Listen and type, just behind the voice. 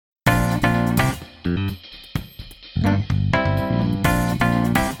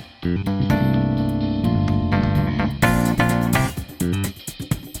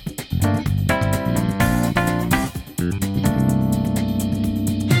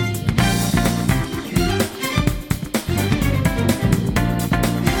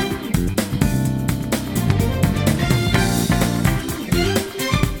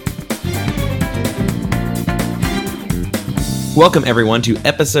Welcome, everyone, to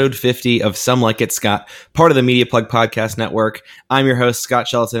episode 50 of Some Like It, Scott, part of the Media Plug Podcast Network. I'm your host, Scott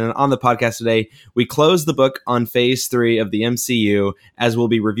Shelton, and on the podcast today, we close the book on Phase 3 of the MCU, as we'll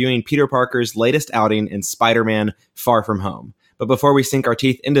be reviewing Peter Parker's latest outing in Spider-Man Far From Home. But before we sink our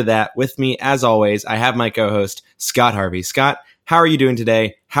teeth into that, with me, as always, I have my co-host, Scott Harvey. Scott, how are you doing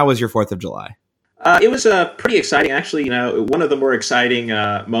today? How was your 4th of July? It was pretty exciting, actually. One of the more exciting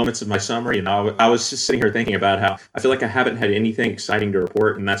moments of my summer. I was just sitting here thinking about how I feel like I haven't had anything exciting to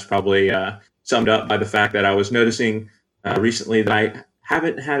report, and that's probably summed up by the fact that I was noticing recently that I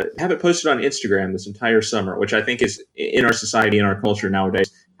haven't posted on Instagram this entire summer, which I think is in our society, in our culture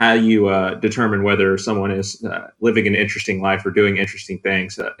nowadays, how you determine whether someone is living an interesting life or doing interesting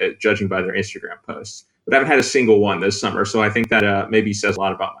things, judging by their Instagram posts. But I haven't had a single one this summer, so I think that maybe says a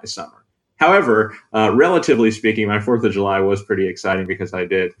lot about my summer. However, relatively speaking, my 4th of July was pretty exciting because I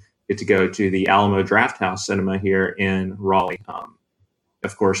did get to go to the Alamo Drafthouse Cinema here in Raleigh.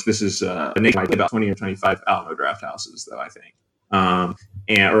 Of course, this is a nationwide, about 20 or 25 Alamo Drafthouses, though, I think,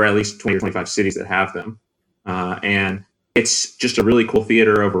 or at least 20 or 25 cities that have them. And it's just a really cool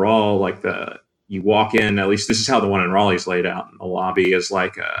theater overall. Like you walk in, at least this is how the one in Raleigh is laid out. And the lobby is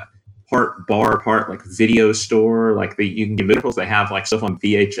like a part bar, part like video store. Like you can get vehicles. They have like stuff on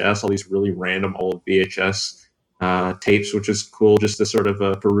VHS, all these really random old VHS tapes, which is cool just to sort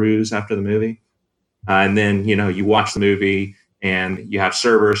of peruse after the movie. And then, you watch the movie and you have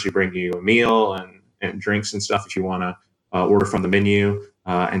servers who bring you a meal and drinks and stuff that you want to order from the menu.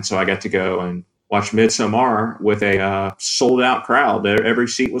 And so I got to go and watch Midsommar with a sold out crowd. Every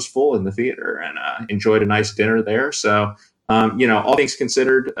seat was full in the theater, and enjoyed a nice dinner there. So, all things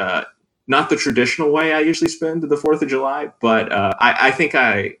considered, not the traditional way I usually spend the 4th of July, but I think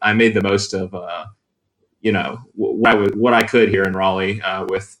I made the most of, what I could here in Raleigh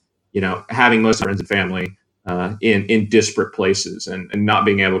with, having most of my friends and family in disparate places and not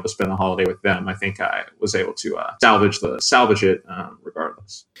being able to spend the holiday with them. I think I was able to salvage it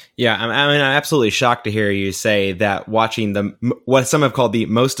regardless. Yeah, I'm absolutely shocked to hear you say that watching what some have called the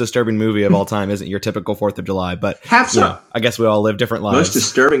most disturbing movie of all time isn't your typical 4th of July. But I guess we all live different lives. Most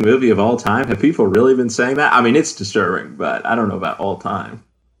disturbing movie of all time? Have people really been saying that? I mean, it's disturbing, but I don't know about all time.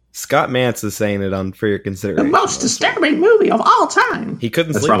 Scott Mantz is saying it for your consideration. The most disturbing movie of all time. He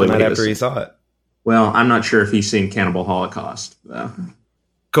couldn't sleep the night after he saw it. Well, I'm not sure if he's seen Cannibal Holocaust, though.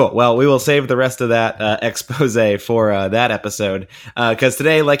 Cool. Well, we will save the rest of that expose for that episode. Because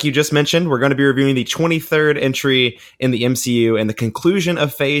today, like you just mentioned, we're going to be reviewing the 23rd entry in the MCU and the conclusion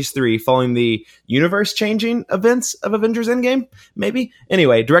of Phase 3 following the universe-changing events of Avengers Endgame, maybe?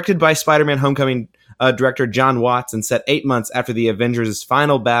 Anyway, directed by Spider-Man Homecoming director John Watts and set 8 months after the Avengers'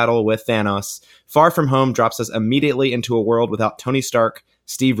 final battle with Thanos, Far From Home drops us immediately into a world without Tony Stark,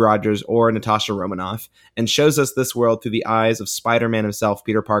 Steve Rogers, or Natasha Romanoff, and shows us this world through the eyes of Spider-Man himself,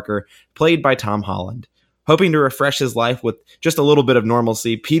 Peter Parker, played by Tom Holland. Hoping to refresh his life with just a little bit of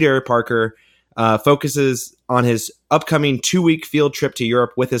normalcy, Peter Parker focuses on his upcoming 2-week field trip to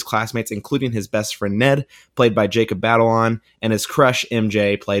Europe with his classmates, including his best friend Ned, played by Jacob Batalon, and his crush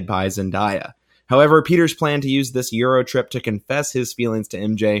MJ, played by Zendaya. However, Peter's plan to use this Euro trip to confess his feelings to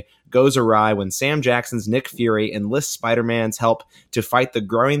MJ goes awry when Sam Jackson's Nick Fury enlists Spider-Man's help to fight the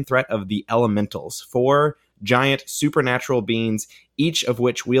growing threat of the Elementals, 4 giant supernatural beings, each of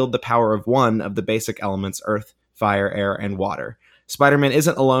which wield the power of one of the basic elements, earth, fire, air, and water. Spider-Man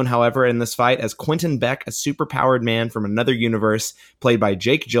isn't alone, however, in this fight, as Quentin Beck, a superpowered man from another universe, played by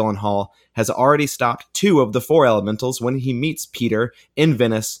Jake Gyllenhaal, has already stopped 2 of the 4 elementals when he meets Peter in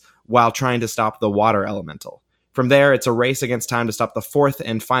Venice while trying to stop the water elemental. From there, it's a race against time to stop the 4th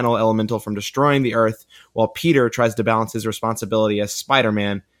and final elemental from destroying the Earth, while Peter tries to balance his responsibility as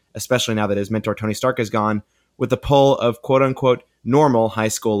Spider-Man, especially now that his mentor Tony Stark is gone, with the pull of quote-unquote normal high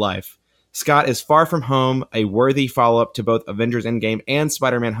school life. Scott, is Far From Home a worthy follow-up to both Avengers Endgame and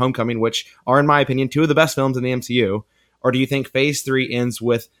Spider-Man Homecoming, which are, in my opinion, 2 of the best films in the MCU? Or do you think Phase 3 ends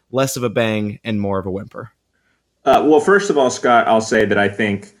with less of a bang and more of a whimper? Well, first of all, Scott, I'll say that I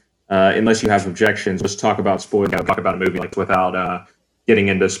think unless you have objections, let's talk about a movie like without getting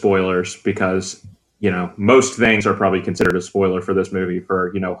into spoilers, because most things are probably considered a spoiler for this movie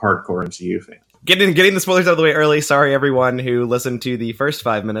for, hardcore MCU fans. Getting the spoilers out of the way early. Sorry, everyone who listened to the first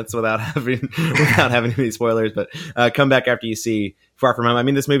 5 minutes without having any spoilers. But come back after you see Far From Home. I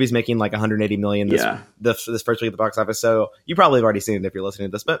mean, this movie's making like 180 million this first week at the box office. So you probably have already seen it if you're listening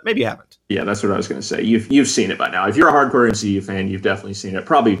to this, but maybe you haven't. Yeah, that's what I was going to say. You've seen it by now. If you're a hardcore MCU fan, you've definitely seen it,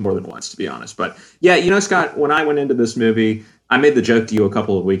 probably more than once, to be honest. But yeah, Scott, when I went into this movie, I made the joke to you a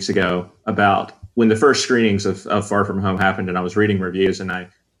couple of weeks ago about when the first screenings of Far From Home happened, and I was reading reviews, and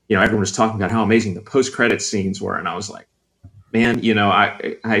everyone was talking about how amazing the post-credit scenes were. And I was like, man,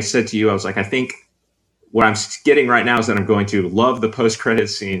 I said to you, I was like, I think what I'm getting right now is that I'm going to love the post-credit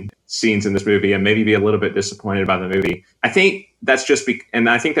scenes in this movie and maybe be a little bit disappointed by the movie. I think that's just and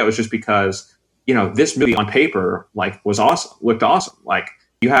I think that was just because, this movie on paper, was awesome, looked awesome. Like,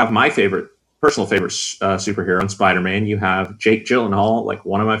 you have my personal favorite superhero in Spider-Man. You have Jake Gyllenhaal,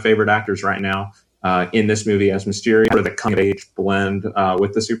 one of my favorite actors right now, in this movie as Mysterio. The coming-of-age blend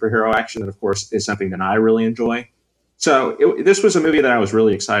with the superhero action, that, of course, is something that I really enjoy. So this was a movie that I was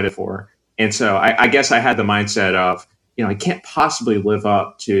really excited for. And so I guess I had the mindset of, I can't possibly live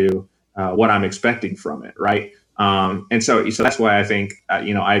up to what I'm expecting from it, right? And so that's why I think,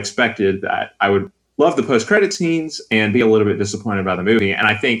 I expected that I would love the post-credit scenes and be a little bit disappointed by the movie. And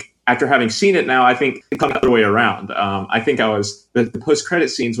I think after having seen it now, I think it comes the other way around. I think the post-credit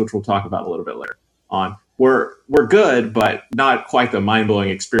scenes, which we'll talk about a little bit later on, were good, but not quite the mind-blowing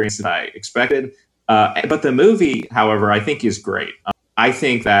experience that I expected. But the movie, however, I think is great. I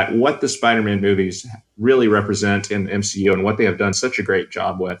think that what the Spider-Man movies really represent in the MCU and what they have done such a great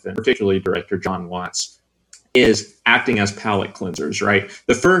job with, and particularly director Jon Watts, is acting as palate cleansers, right?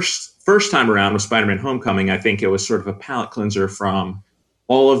 The first time around with Spider-Man Homecoming, I think it was sort of a palate cleanser from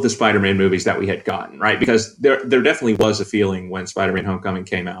all of the Spider-Man movies that we had gotten, right? Because there definitely was a feeling when Spider-Man Homecoming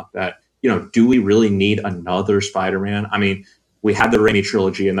came out that, do we really need another Spider-Man? I mean, we had the Raimi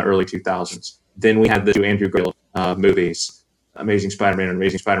trilogy in the early 2000s. Then we had the two Andrew Garfield movies, Amazing Spider-Man and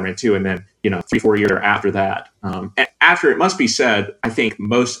Amazing Spider-Man 2. And then, 3-4 years after that, and after, it must be said, I think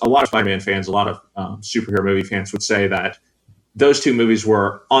a lot of Spider-Man fans, a lot of superhero movie fans would say that those two movies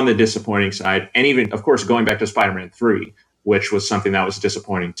were on the disappointing side. And even, of course, going back to Spider-Man 3, which was something that was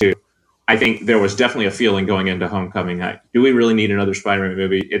disappointing too. I think there was definitely a feeling going into Homecoming that, do we really need another Spider-Man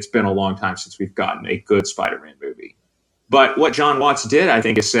movie? It's been a long time since we've gotten a good Spider-Man movie. But what Jon Watts did, I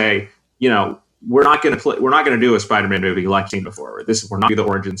think, is say, we're not going to do a Spider-Man movie like seen before. We're not going to do the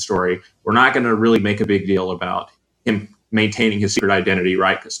origin story. We're not going to really make a big deal about him maintaining his secret identity,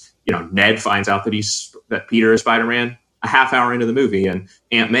 right? Because, Ned finds out that Peter is Spider-Man a half hour into the movie, and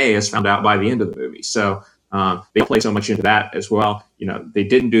Aunt May is found out by the end of the movie. So they play so much into that as well. They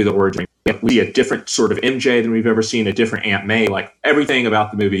didn't do the origin. We see a different sort of MJ than we've ever seen, a different Aunt May. Like, everything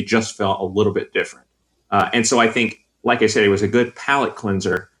about the movie just felt a little bit different. And so I think, like I said, it was a good palate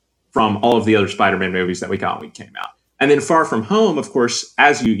cleanser from all of the other Spider-Man movies that we got when we came out. And then Far From Home, of course,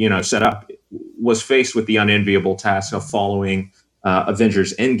 as you set up, was faced with the unenviable task of following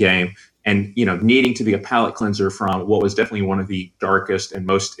Avengers Endgame and, needing to be a palate cleanser from what was definitely one of the darkest and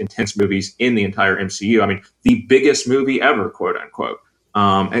most intense movies in the entire MCU. I mean, the biggest movie ever, quote unquote.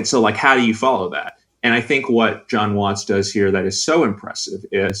 And so, how do you follow that? And I think what Jon Watts does here that is so impressive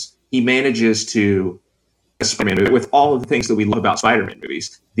is he manages to, Spider-Man movie, with all of the things that we love about Spider-Man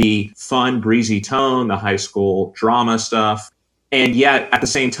movies, the fun, breezy tone, the high school drama stuff. And yet, at the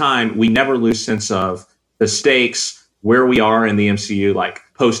same time, we never lose sense of the stakes, where we are in the MCU,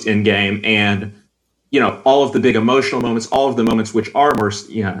 post Endgame, and, all of the big emotional moments, all of the moments which are more,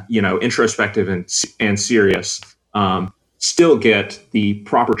 introspective and serious, still get the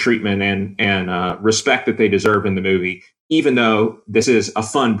proper treatment and respect that they deserve in the movie, even though this is a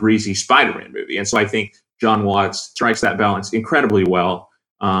fun, breezy Spider-Man movie. And so I think Jon Watts strikes that balance incredibly well.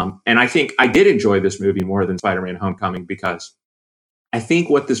 And I think I did enjoy this movie more than Spider-Man Homecoming, because I think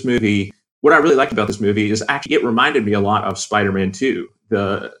what I really liked about this movie is actually it reminded me a lot of Spider-Man 2,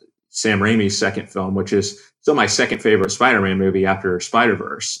 the Sam Raimi's second film, which is still my second favorite Spider-Man movie after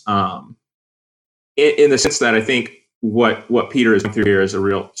Spider-Verse. In the sense that I think what Peter is going through here is a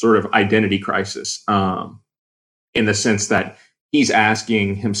real sort of identity crisis, in the sense that he's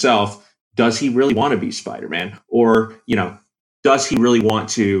asking himself, does he really want to be Spider-Man? Or, does he really want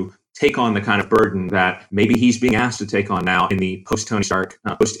to take on the kind of burden that maybe he's being asked to take on now in the post-Tony Stark,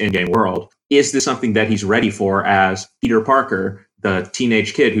 post-Endgame world? Is this something that he's ready for as Peter Parker, the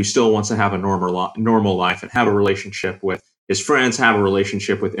teenage kid who still wants to have a normal life and have a relationship with his friends, have a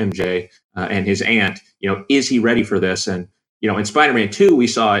relationship with MJ and his aunt? Is he ready for this? And, in Spider-Man 2, we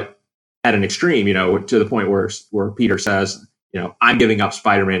saw it at an extreme, to the point where Peter says, I'm giving up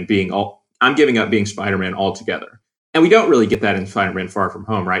Spider-Man being I'm giving up being Spider-Man altogether. And we don't really get that in Spider-Man Far From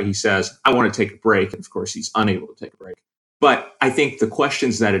Home, right? He says, I want to take a break. And of course, he's unable to take a break. But I think the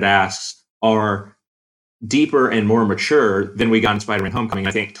questions that it asks are deeper and more mature than we got in Spider-Man Homecoming.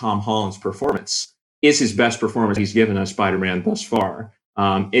 I think Tom Holland's performance is his best performance he's given as Spider-Man thus far.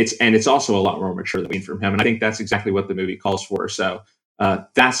 It's also a lot more mature than we've seen from him. And I think that's exactly what the movie calls for. So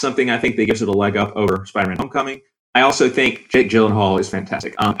that's something I think that gives it a leg up over Spider-Man Homecoming. I also think Jake Gyllenhaal is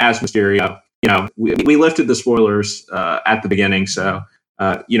fantastic as Mysterio. We lifted the spoilers at the beginning, so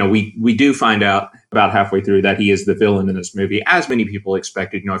we do find out about halfway through that he is the villain in this movie, as many people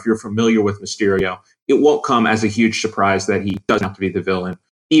expected. If you're familiar with Mysterio, it won't come as a huge surprise that he doesn't have to be the villain,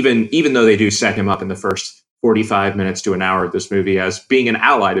 even though they do set him up in the first 45 minutes to an hour of this movie as being an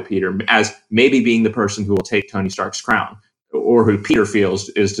ally to Peter, as maybe being the person who will take Tony Stark's crown, or who Peter feels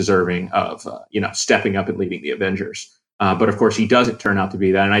is deserving of stepping up and leading the Avengers. But of course, he doesn't turn out to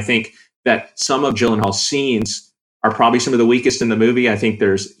be that, and I think that some of Gyllenhaal's scenes are probably some of the weakest in the movie. I think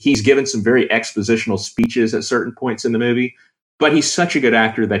he's given some very expositional speeches at certain points in the movie, but he's such a good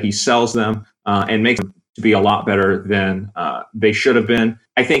actor that he sells them and makes them to be a lot better than they should have been.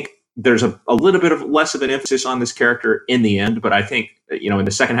 I think there's a little bit of less of an emphasis on this character in the end, but I think, in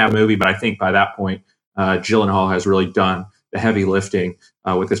the second half of the movie, but I think by that point, Gyllenhaal has really done the heavy lifting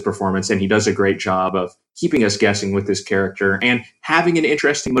with this performance, and he does a great job of keeping us guessing with this character and having an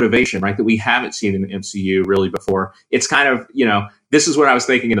interesting motivation, right, that we haven't seen in the MCU really before. It's kind of, this is what I was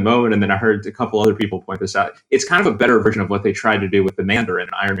thinking in the moment, and then I heard a couple other people point this out. It's kind of a better version of what they tried to do with the Mandarin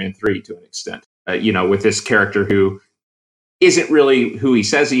in Iron Man 3 to an extent, with this character who isn't really who he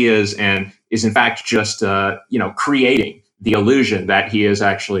says he is and is in fact just, creating the illusion that he is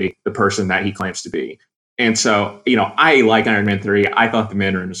actually the person that he claims to be. And so, I like Iron Man 3. I thought the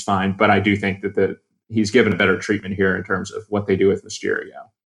Mandarin was fine, but I do think that he's given a better treatment here in terms of what they do with Mysterio.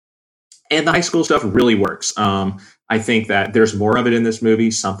 And the high school stuff really works. I think that there's more of it in this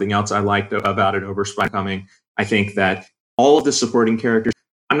movie. Something else I liked about it over Spider-Man. I think that all of the supporting characters,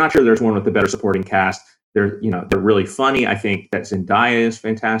 I'm not sure there's one with the better supporting cast. They're really funny. I think that Zendaya is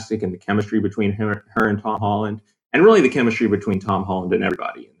fantastic, and the chemistry between her and Tom Holland, and really the chemistry between Tom Holland and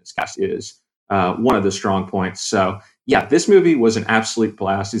everybody in this cast is one of the strong points. So yeah, this movie was an absolute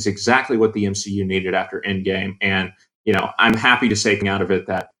blast. It's exactly what the MCU needed after Endgame. And, I'm happy to say out of it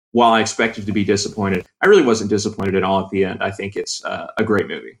that while I expected to be disappointed, I really wasn't disappointed at all at the end. I think it's a great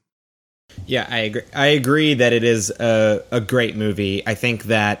movie. Yeah, I agree. I agree that it is a great movie. I think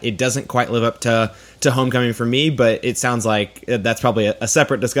that it doesn't quite live up to Homecoming for me, but it sounds like that's probably a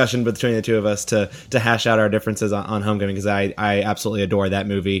separate discussion between the two of us to hash out our differences on Homecoming, because I absolutely adore that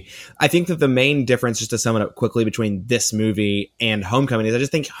movie. I think that the main difference, just to sum it up quickly, between this movie and Homecoming is I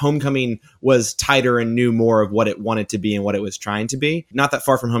just think Homecoming was tighter and knew more of what it wanted to be and what it was trying to be. Not that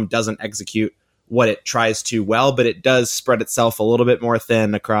Far From Home doesn't execute what it tries to well, but it does spread itself a little bit more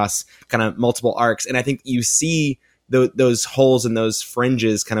thin across kind of multiple arcs. And I think you see those holes and those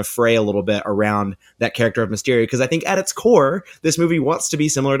fringes kind of fray a little bit around that character of Mysterio, because I think at its core, this movie wants to be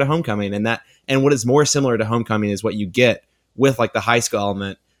similar to Homecoming, and what is more similar to Homecoming is what you get with like the high school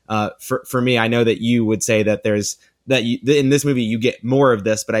element. For me, I know that you would say that in this movie you get more of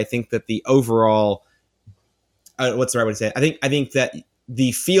this, but I think that the overall what's the right way to say it? I think that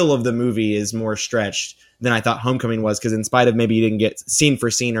the feel of the movie is more stretched than I thought Homecoming was, because in spite of maybe you didn't get scene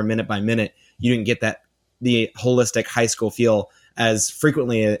for scene or minute by minute, you didn't get the holistic high school feel as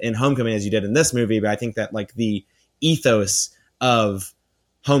frequently in Homecoming as you did in this movie. But I think that like the ethos of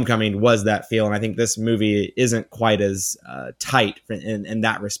Homecoming was that feel, and I think this movie isn't quite as tight in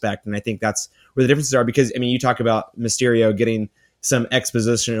that respect. And I think that's where the differences are, because I mean, you talk about Mysterio getting some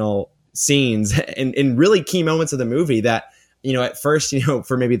expositional scenes in really key moments of the movie that, at first,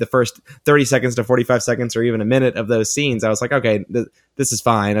 for maybe the first 30 seconds to 45 seconds or even a minute of those scenes, I was like, okay, this is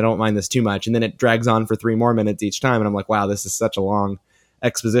fine. I don't mind this too much. And then it drags on for 3 more minutes each time. And I'm like, wow, this is such a long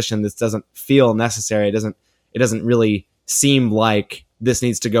exposition. This doesn't feel necessary. It doesn't really seem like this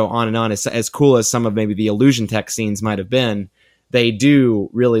needs to go on and on. As cool as some of maybe the illusion tech scenes might have been, they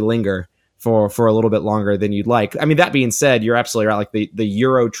do really linger for a little bit longer than you'd like. I mean, that being said, you're absolutely right. Like the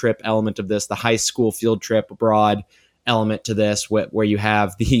Euro trip element of this, the high school field trip abroad element to this, where you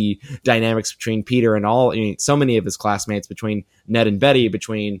have the dynamics between Peter and so many of his classmates, between Ned and Betty,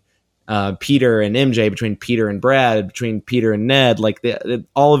 between Peter and MJ, between Peter and Brad, between Peter and Ned. Like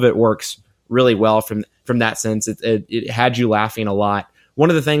all of it works really well from that sense. It had you laughing a lot.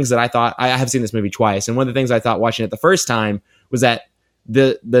 One of the things that I thought, I have seen this movie twice, and one of the things I thought watching it the first time was that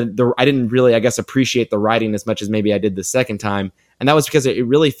the I didn't really, I guess, appreciate the writing as much as maybe I did the second time. And that was because it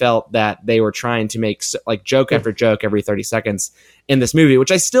really felt that they were trying to make like joke after joke every 30 seconds in this movie,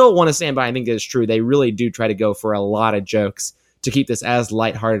 which I still want to stand by. I think is true. They really do try to go for a lot of jokes to keep this as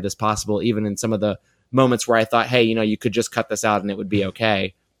lighthearted as possible, even in some of the moments where I thought, hey, you could just cut this out and it would be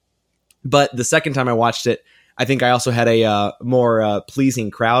okay. But the second time I watched it, I think I also had a more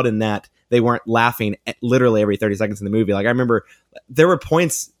pleasing crowd in that they weren't laughing literally every 30 seconds in the movie. Like I remember there were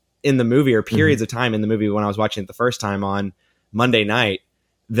points in the movie or periods of time in the movie when I was watching it the first time on Monday night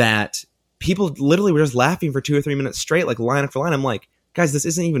that people literally were just laughing for 2 or 3 minutes straight, like line after line. I'm like, guys, this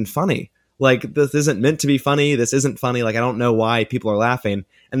isn't even funny. Like this isn't meant to be funny. This isn't funny. Like I don't know why people are laughing.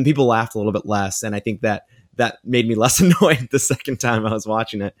 And people laughed a little bit less. And I think that made me less annoyed the second time I was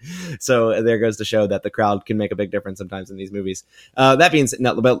watching it. So there goes to show that the crowd can make a big difference sometimes in these movies. That being said,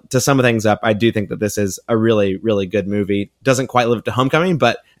 but to sum things up, I do think that this is a really, really good movie. Doesn't quite live up to Homecoming,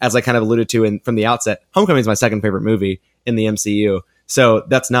 but as I kind of alluded to from the outset, Homecoming is my second favorite movie in the MCU. So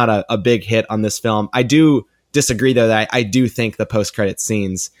that's not a big hit on this film. I do disagree, though, that I do think the post-credit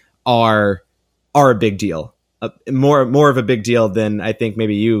scenes are a big deal. More of a big deal than I think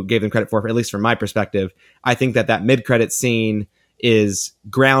maybe you gave them credit for, at least from my perspective. I think that mid-credit scene is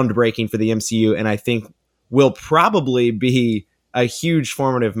groundbreaking for the MCU, and I think will probably be a huge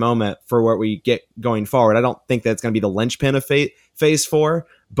formative moment for what we get going forward. I don't think that's going to be the linchpin of Phase 4,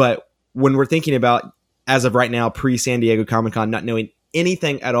 but when we're thinking about, as of right now, pre-San Diego Comic-Con, not knowing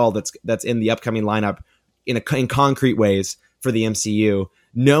anything at all that's in the upcoming lineup in concrete ways for the MCU,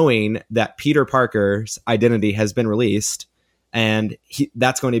 knowing that Peter Parker's identity has been released, and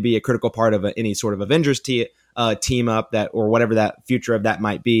that's going to be a critical part of any sort of Avengers team up that, or whatever that future of that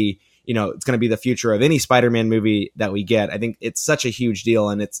might be. It's going to be the future of any Spider-Man movie that we get. I think it's such a huge deal,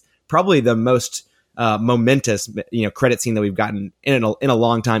 and it's probably the most momentous, credit scene that we've gotten in a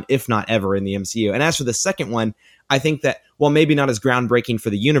long time, if not ever, in the MCU. And as for the second one, I think that, well, maybe not as groundbreaking for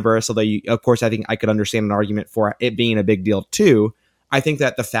the universe, although of course I think I could understand an argument for it being a big deal too. I think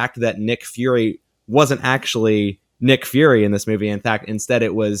that the fact that Nick Fury wasn't actually Nick Fury in this movie, in fact, instead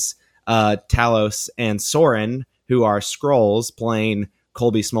it was Talos and Soren, who are Skrulls, playing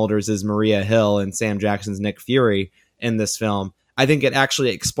Colby Smulders' Maria Hill and Sam Jackson's Nick Fury in this film. I think it actually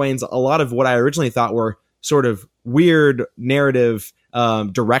explains a lot of what I originally thought were sort of weird narrative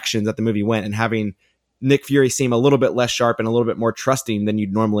directions that the movie went, and having Nick Fury seem a little bit less sharp and a little bit more trusting than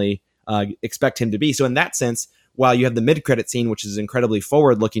you'd normally expect him to be. So in that sense, while you have the mid-credit scene, which is incredibly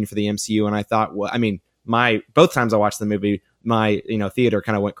forward-looking for the MCU, and I thought, well, I mean, both times I watched the movie, my theater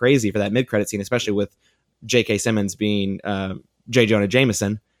kind of went crazy for that mid-credit scene, especially with J.K. Simmons being J. Jonah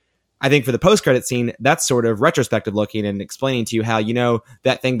Jameson. I think for the post-credit scene, that's sort of retrospective looking and explaining to you how,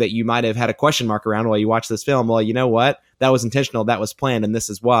 that thing that you might have had a question mark around while you watch this film, well, you know what? That was intentional, that was planned, and this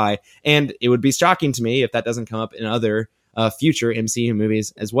is why. And it would be shocking to me if that doesn't come up in other future MCU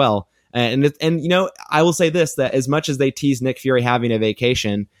movies as well. And I will say this, that as much as they tease Nick Fury having a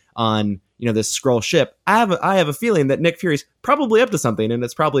vacation on, this Skrull ship, I have a feeling that Nick Fury's probably up to something, and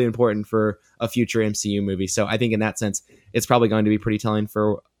it's probably important for a future MCU movie. So I think in that sense, it's probably going to be pretty telling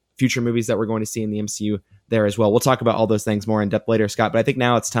for future movies that we're going to see in the MCU there as well. We'll talk about all those things more in depth later, Scott, but I think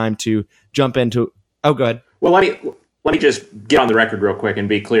now it's time to jump into... Oh, go ahead. Well, let me just get on the record real quick and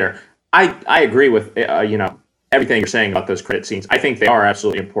be clear. I agree with, everything you're saying about those credit scenes. I think they are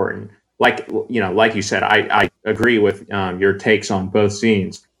absolutely important. Like you said, I agree with your takes on both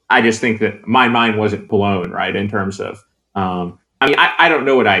scenes. I just think that my mind wasn't blown, right, in terms of, I don't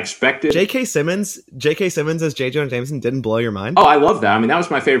know what I expected. J.K. Simmons as J. Jonah Jameson didn't blow your mind? Oh, I love that. That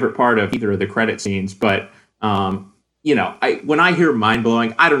was my favorite part of either of the credit scenes. But, when I hear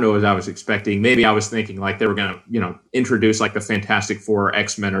mind-blowing, I don't know what I was expecting. Maybe I was thinking like they were going to, introduce like the Fantastic Four,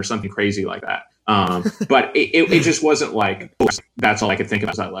 X-Men or something crazy like that. But it just wasn't like, that's all I could think of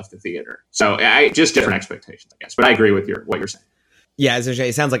as I left the theater. So just different expectations, I guess. But I agree with what you're saying. Yeah,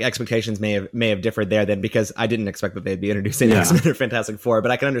 it sounds like expectations may have differed there then, because I didn't expect that they'd be introducing X-Men or Fantastic Four,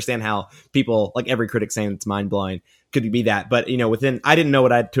 but I can understand how people, like every critic saying it's mind-blowing, could be that. But, I didn't know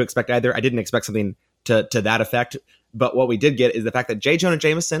what to expect either. I didn't expect something to that effect. But what we did get is the fact that J. Jonah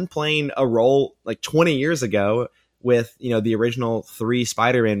Jameson playing a role like 20 years ago with, the original 3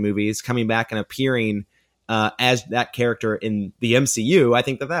 Spider-Man movies, coming back and appearing as that character in the MCU, I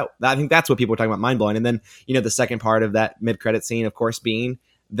think I think that's what people are talking about, mind-blowing. And then, the second part of that mid-credit scene, of course, being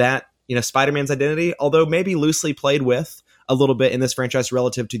that, Spider-Man's identity, although maybe loosely played with a little bit in this franchise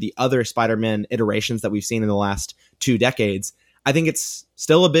relative to the other Spider-Man iterations that we've seen in the last 2 decades, I think it's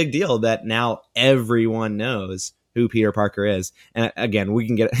still a big deal that now everyone knows who Peter Parker is. And again, we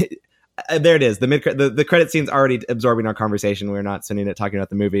can get... There it is. The credit scene's already absorbing our conversation. We're not sending it talking about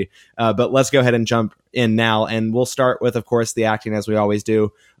the movie. But let's go ahead and jump in now. And we'll start with, of course, the acting as we always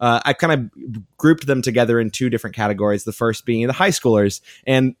do. I kind of grouped them together in two different categories. The first being the high schoolers.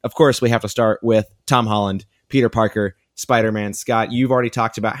 And of course, we have to start with Tom Holland, Peter Parker, Spider-Man. Scott, you've already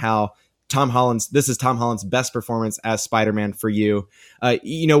talked about how this is Tom Holland's best performance as Spider-Man for you.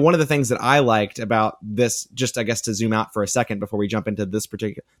 One of the things that I liked about this, just I guess to zoom out for a second before we jump into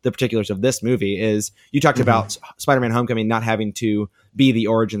the particulars of this movie, is you talked about Spider-Man Homecoming not having to be the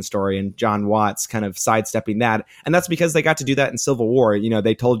origin story and John Watts kind of sidestepping that. And that's because they got to do that in Civil War.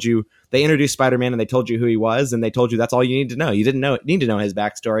 They introduced Spider-Man and they told you who he was, and they told you that's all you need to know. You didn't need to know his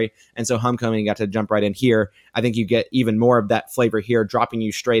backstory. And so Homecoming got to jump right in here. I think you get even more of that flavor here, dropping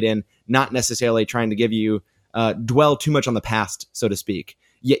you straight in, not necessarily trying to give you dwell too much on the past, so to speak.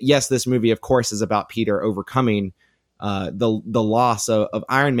 Yes, this movie, of course, is about Peter overcoming the loss of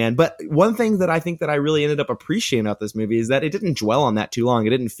Iron Man. But one thing that I think that I really ended up appreciating about this movie is that it didn't dwell on that too long.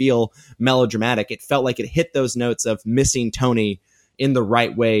 It didn't feel melodramatic. It felt like it hit those notes of missing Tony in the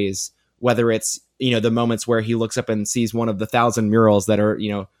right ways, whether it's, the moments where he looks up and sees one of the 1,000 murals that are,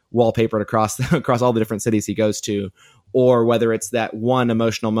 wallpapered across all the different cities he goes to, or whether it's that one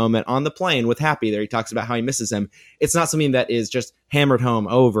emotional moment on the plane with Happy there. He talks about how he misses him. It's not something that is just hammered home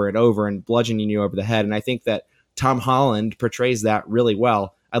over and over and bludgeoning you over the head. And I think that Tom Holland portrays that really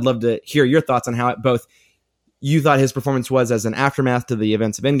well. I'd love to hear your thoughts on how both you thought his performance was as an aftermath to the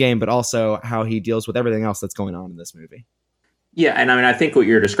events of Endgame, but also how he deals with everything else that's going on in this movie. Yeah, and I think what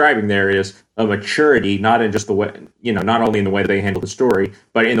you're describing there is a maturity, not in just the way, not only in the way they handle the story,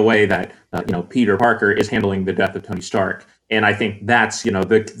 but in the way that, Peter Parker is handling the death of Tony Stark. And I think that's, the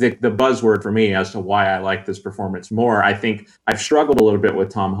buzzword for me as to why I like this performance more. I think I've struggled a little bit with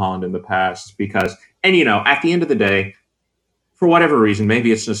Tom Holland in the past because, at the end of the day, for whatever reason,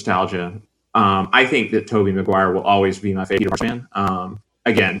 maybe it's nostalgia. I think that Tobey Maguire will always be my favorite Peter Parker.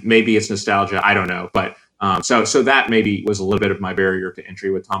 Again, maybe it's nostalgia. I don't know, but so that maybe was a little bit of my barrier to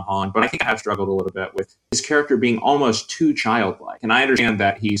entry with Tom Holland, but I think I have struggled a little bit with his character being almost too childlike. And I understand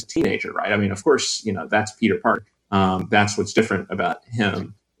that he's a teenager, right? I mean, of course, that's Peter Parker. That's what's different about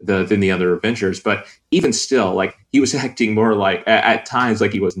him than the other Avengers. But even still, like, he was acting more like at times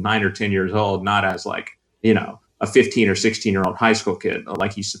like he was 9 or 10 years old, not as like, a 15 or 16-year-old high school kid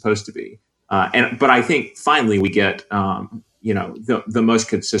like he's supposed to be. But I think finally we get the most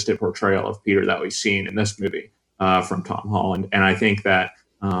consistent portrayal of Peter that we've seen in this movie from Tom Holland. And I think that,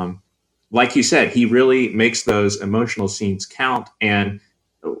 like you said, he really makes those emotional scenes count. And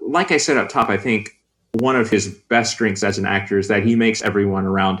like I said up top, I think one of his best strengths as an actor is that he makes everyone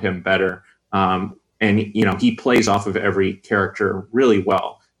around him better. And, he plays off of every character really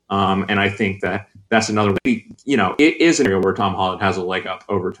well. And I think that that's another way, it is an area where Tom Holland has a leg up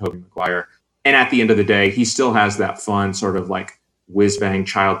over Tobey Maguire. And at the end of the day, he still has that fun sort of like whiz-bang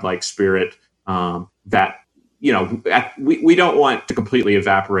childlike spirit that, we don't want to completely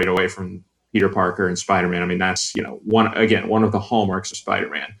evaporate away from Peter Parker and Spider-Man. I mean, that's, one of the hallmarks of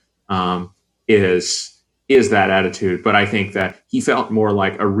Spider-Man is that attitude. But I think that he felt more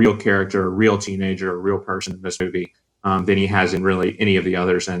like a real character, a real teenager, a real person in this movie than he has in really any of the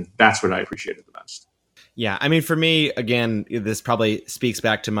others. And that's what I appreciated the best. Yeah, I mean, for me, again, this probably speaks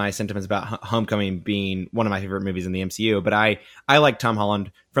back to my sentiments about Homecoming being one of my favorite movies in the MCU. But I like Tom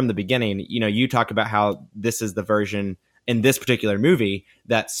Holland from the beginning. You talk about how this is the version in this particular movie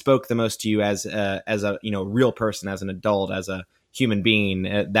that spoke the most to you as a real person, as an adult, as a human being.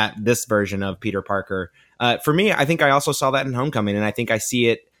 That this version of Peter Parker. For me, I think I also saw that in Homecoming, and I think I see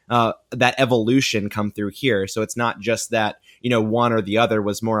it. That evolution come through here. So it's not just that, one or the other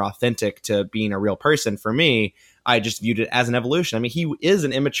was more authentic to being a real person. For me, I just viewed it as an evolution. I mean, he is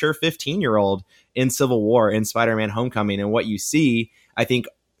an immature 15-year-old in Civil War, in Spider-Man Homecoming. And what you see, I think,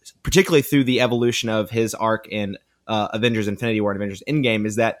 particularly through the evolution of his arc in Avengers Infinity War and Avengers Endgame,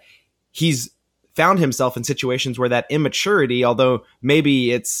 is that he's found himself in situations where that immaturity, although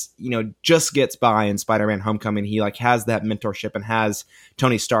maybe it's, just gets by in Spider-Man Homecoming, he like has that mentorship and has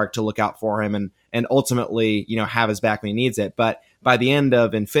Tony Stark to look out for him and ultimately, have his back when he needs it. But by the end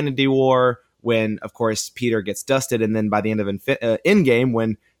of Infinity War, when of course Peter gets dusted, and then by the end of Endgame,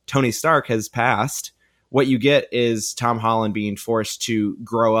 when Tony Stark has passed, what you get is Tom Holland being forced to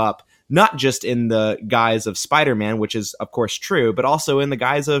grow up, not just in the guise of Spider-Man, which is, of course, true, but also in the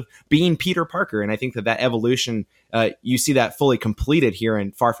guise of being Peter Parker. And I think that evolution, you see that fully completed here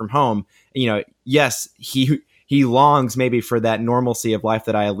in Far From Home. Yes, he longs maybe for that normalcy of life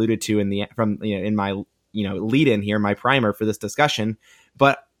that I alluded to in my lead in here, my primer for this discussion.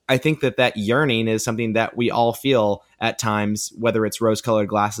 But I think that yearning is something that we all feel at times, whether it's rose-colored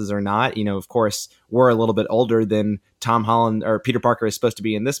glasses or not. Of course, we're a little bit older than Tom Holland or Peter Parker is supposed to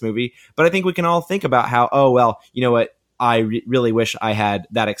be in this movie, but I think we can all think about how, oh, well, you know what? I really wish I had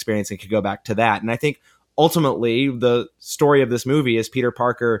that experience and could go back to that. And I think ultimately the story of this movie is Peter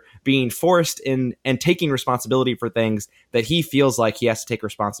Parker being forced in and taking responsibility for things that he feels like he has to take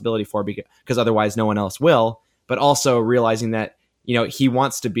responsibility for because otherwise no one else will, but also realizing that he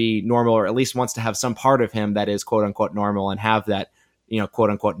wants to be normal, or at least wants to have some part of him that is quote unquote normal and have that, quote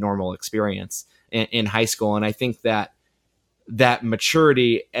unquote normal experience in high school. And I think that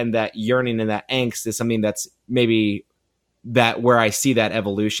maturity and that yearning and that angst is something that's maybe that where I see that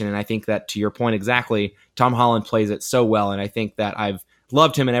evolution. And I think that, to your point exactly, Tom Holland plays it so well. And I think that I've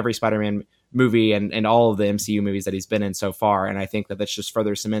loved him in every Spider-Man movie and all of the MCU movies that he's been in so far. And I think that that's just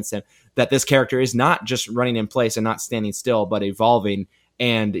further cements him, that this character is not just running in place and not standing still, but evolving.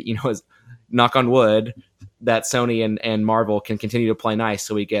 And, as knock on wood, that Sony and Marvel can continue to play nice.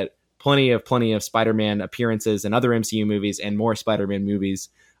 So we get plenty of Spider-Man appearances in other MCU movies and more Spider-Man movies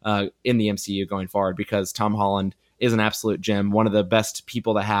in the MCU going forward, because Tom Holland is an absolute gem, one of the best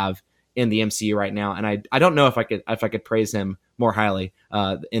people to have in the MCU right now. And I don't know if I could praise him more highly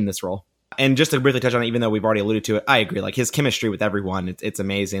in this role. And just to briefly touch on it, even though we've already alluded to it, I agree. Like, his chemistry with everyone, it's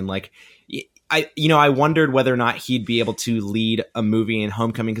amazing. Like, I wondered whether or not he'd be able to lead a movie in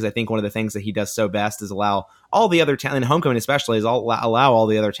Homecoming, because I think one of the things that he does so best is allow all the other talent, in Homecoming especially, is allow all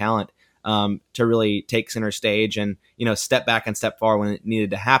the other talent to really take center stage and, step back and step forward when it needed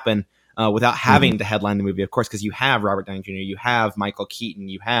to happen without having to headline the movie, of course, because you have Robert Downey Jr., you have Michael Keaton,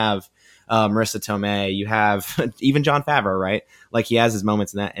 you have Marissa Tomei, you have even Jon Favreau, right? Like, he has his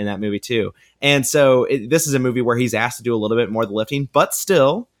moments in that movie too. And so this is a movie where he's asked to do a little bit more of the lifting, but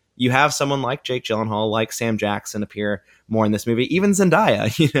still you have someone like Jake Gyllenhaal, like Sam Jackson appear more in this movie. Even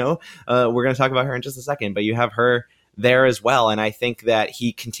Zendaya, we're going to talk about her in just a second, but you have her there as well. And I think that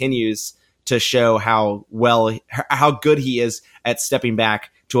he continues to show how good he is at stepping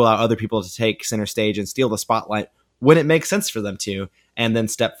back to allow other people to take center stage and steal the spotlight when it makes sense for them to, and then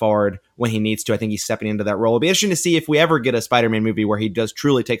step forward when he needs to. I think he's stepping into that role. It'll be interesting to see if we ever get a Spider-Man movie where he does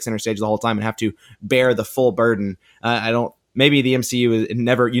truly take center stage the whole time and have to bear the full burden. Maybe the MCU you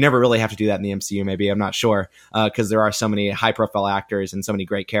never really have to do that in the MCU. Maybe, I'm not sure, because there are so many high profile actors and so many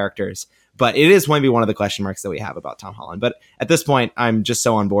great characters. But it is maybe one of the question marks that we have about Tom Holland. But at this point, I'm just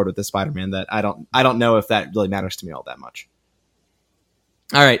so on board with the Spider-Man that I don't know if that really matters to me all that much.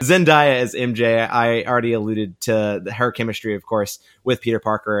 All right, Zendaya as MJ. I already alluded to her chemistry, of course, with Peter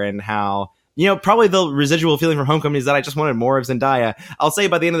Parker, and how, probably the residual feeling from Homecoming is that I just wanted more of Zendaya. I'll say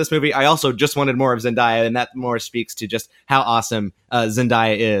by the end of this movie, I also just wanted more of Zendaya, and that more speaks to just how awesome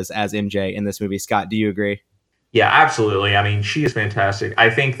Zendaya is as MJ in this movie. Scott, do you agree? Yeah, absolutely. I mean, she is fantastic. I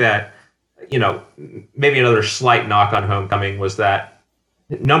think that, maybe another slight knock on Homecoming was that,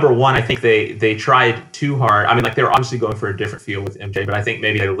 number one, I think they tried too hard. I mean, like, they were obviously going for a different feel with MJ, but I think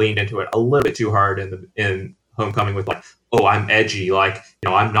maybe they leaned into it a little bit too hard in Homecoming with, like, oh, I'm edgy, like,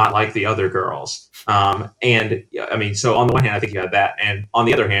 I'm not like the other girls. And I mean, so on the one hand, I think you had that, and on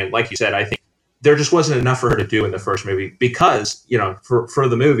the other hand, like you said, I think there just wasn't enough for her to do in the first movie because, for most of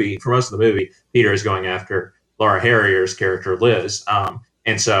the movie, Peter is going after Laura Harrier's character Liz,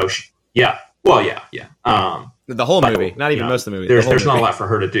 and so yeah. The whole movie, not even most of the movie. There's not a lot for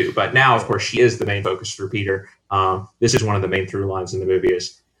her to do. But now, of course, she is the main focus for Peter. This is one of the main through lines in the movie,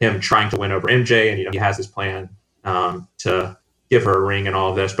 is him trying to win over MJ. And, he has this plan to give her a ring and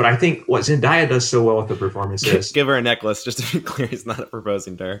all of this. But I think what Zendaya does so well with the performance is... give her a necklace, just to be clear. He's not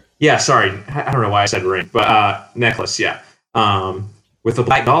proposing to her. Yeah, sorry. I don't know why I said ring. But necklace, yeah. With the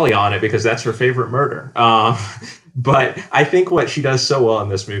black dolly on it, because that's her favorite murder. But I think what she does so well in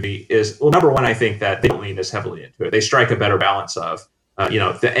this movie is, well, number one, I think that they don't lean as heavily into it. They strike a better balance of,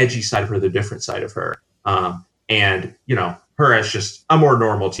 the edgy side of her, the different side of her, and, her as just a more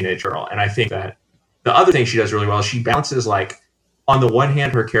normal teenage girl. And I think that the other thing she does really well, she balances, like, on the one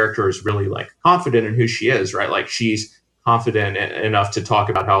hand, her character is really, like, confident in who she is, right? Like, she's confident enough to talk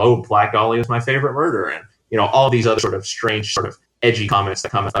about how, oh, Black Dolly is my favorite murder, and, all these other sort of strange sort of edgy comments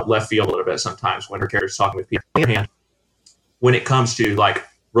that come out left field a little bit sometimes when her character's talking with people. On the other hand, when it comes to, like,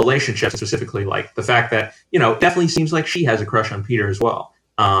 relationships, specifically, like, the fact that, definitely seems like she has a crush on Peter as well.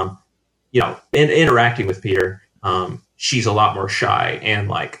 In interacting with Peter, she's a lot more shy and,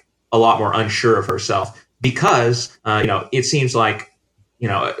 like, a lot more unsure of herself because, it seems like,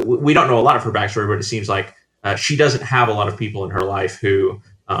 we don't know a lot of her backstory, but it seems like she doesn't have a lot of people in her life who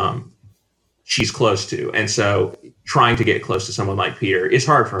she's close to. And so trying to get close to someone like Peter is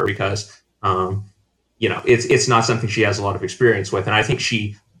hard for her because, it's not something she has a lot of experience with. And I think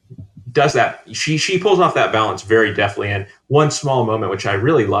she does that. She pulls off that balance very deftly. And one small moment, which I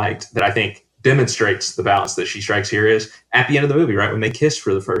really liked, that I think demonstrates the balance that she strikes here, is at the end of the movie, right when they kiss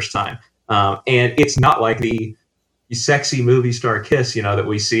for the first time. And it's not like the sexy movie star kiss, that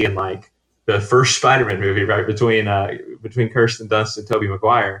we see in like the first Spider-Man movie, right, between Kirsten Dunst and Tobey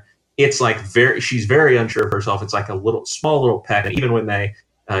Maguire. It's like she's very unsure of herself. It's like a small little peck, and even when they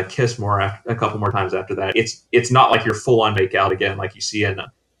kiss a couple more times after that, it's not like you're full on make out again like you see in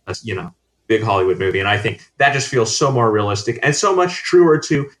a big Hollywood movie. And I think that just feels so more realistic and so much truer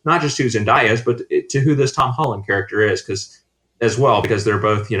to not just who Zendaya is, but to who this Tom Holland character is, because they're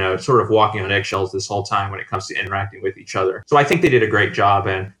both, sort of walking on eggshells this whole time when it comes to interacting with each other. So I think they did a great job.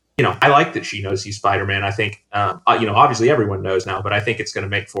 And, I like that she knows he's Spider-Man. I think, obviously everyone knows now, but I think it's going to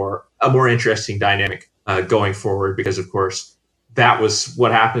make for a more interesting dynamic going forward, because, of course, that was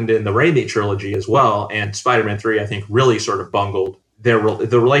what happened in the Raimi trilogy as well. And Spider-Man 3, I think, really sort of bungled the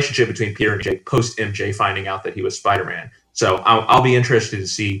relationship between Peter and MJ post MJ finding out that he was Spider-Man. So I'll be interested to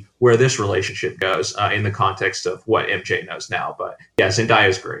see where this relationship goes in the context of what MJ knows now. But yeah, Zendaya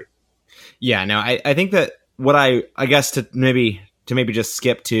is great. Yeah, no, I think that what I guess to maybe just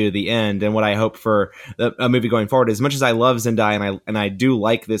skip to the end, and what I hope for a movie going forward, as much as I love Zendaya and I do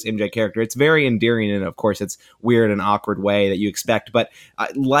like this MJ character, it's very endearing, and of course it's weird and awkward way that you expect. But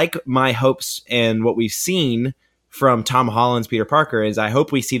like my hopes and what we've seen from Tom Holland's Peter Parker is I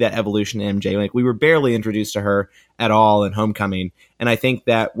hope we see that evolution in MJ. Like, we were barely introduced to her at all in Homecoming. And I think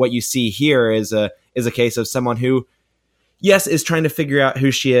that what you see here is a case of someone who, yes, is trying to figure out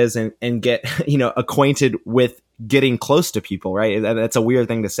who she is and get, acquainted with getting close to people, right? That's a weird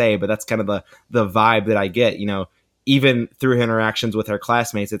thing to say, but that's kind of the vibe that I get, even through her interactions with her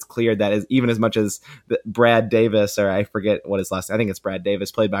classmates. It's clear that even as much as Brad Davis, or I forget what his last name, I think it's Brad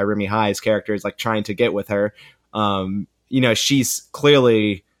Davis, played by Remy High's character, is like trying to get with her. She's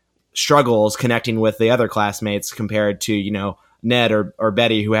clearly struggles connecting with the other classmates compared to, Ned or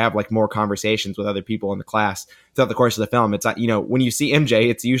Betty, who have like more conversations with other people in the class throughout the course of the film. It's when you see MJ,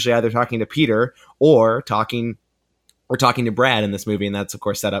 it's usually either talking to Peter or talking to Brad in this movie. And that's of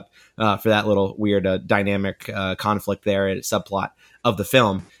course set up for that little weird dynamic conflict there, subplot of the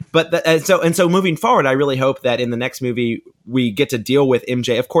film. But so moving forward, I really hope that in the next movie we get to deal with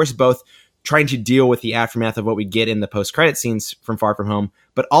MJ, of course, both trying to deal with the aftermath of what we get in the post-credit scenes from Far From Home,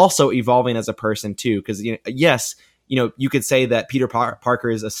 but also evolving as a person too. Because yes, you could say that Peter Parker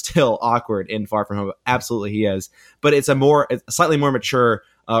is still awkward in Far From Home. Absolutely, he is. But it's a slightly more mature,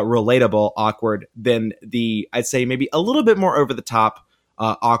 relatable awkward than I'd say maybe a little bit more over the top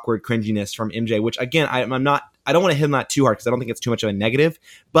awkward cringiness from MJ. Which again, I don't want to hit on that too hard because I don't think it's too much of a negative.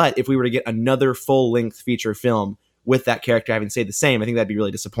 But if we were to get another full-length feature film with that character having stayed the same, I think that'd be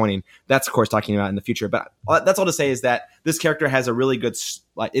really disappointing. That's of course talking about in the future, but that's all to say is that this character has a really good,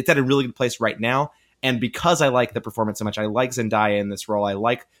 it's at a really good place right now. And because I like the performance so much, I like Zendaya in this role, I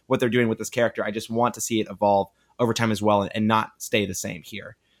like what they're doing with this character. I just want to see it evolve over time as well and not stay the same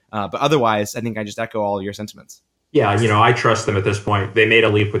here. But otherwise, I think I just echo all your sentiments. Yeah, I trust them at this point. They made a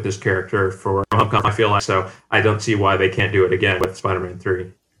leap with this character for Homecoming, I feel like, so I don't see why they can't do it again with Spider-Man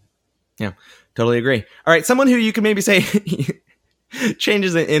 3. Yeah. Totally agree. All right, someone who you can maybe say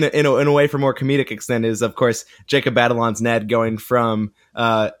changes in a way for more comedic extent is, of course, Jacob Batalon's Ned, going from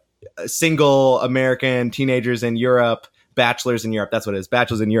single American teenagers in Europe, bachelors in Europe, that's what it is,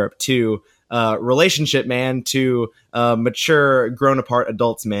 bachelors in Europe, to relationship man, to mature, grown-apart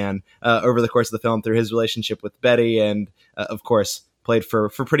adults man over the course of the film through his relationship with Betty, and, of course, played for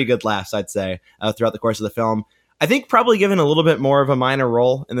pretty good laughs, I'd say, throughout the course of the film. I think probably given a little bit more of a minor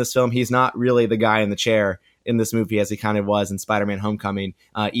role in this film. He's not really the guy in the chair in this movie as he kind of was in Spider-Man Homecoming,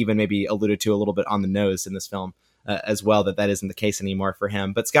 even maybe alluded to a little bit on the nose in this film as well, that isn't the case anymore for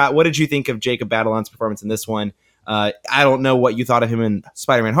him. But Scott, what did you think of Jacob Batalon's performance in this one? I don't know what you thought of him in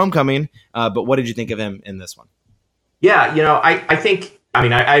Spider-Man Homecoming, but what did you think of him in this one? Yeah, I think...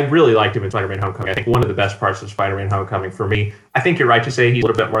 I really liked him in Spider-Man Homecoming. I think one of the best parts of Spider-Man Homecoming for me, I think you're right to say he's a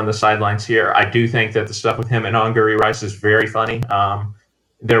little bit more on the sidelines here. I do think that the stuff with him and Angourie Rice is very funny.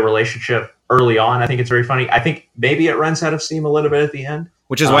 Their relationship early on, I think it's very funny. I think maybe it runs out of steam a little bit at the end.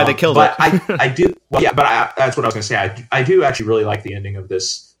 Which is why they killed it. I do. Well, yeah, but that's what I was going to say. I do actually really like the ending of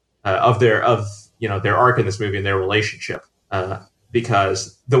this, of their arc in this movie and their relationship,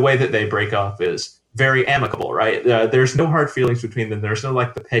 because the way that they break up is very amicable, right? There's no hard feelings between them. There's no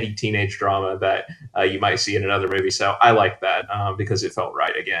the petty teenage drama that you might see in another movie. So I like that because it felt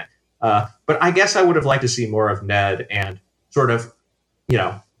right again. But I guess I would have liked to see more of Ned and sort of,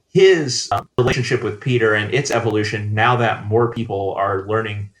 his relationship with Peter and its evolution now that more people are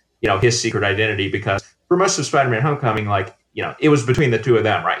learning, his secret identity. Because for most of Spider-Man Homecoming, it was between the two of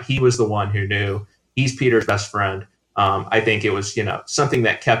them, right? He was the one who knew. He's Peter's best friend. I think it was, something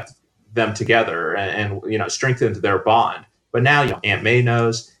that kept them together and strengthened their bond. But now, Aunt May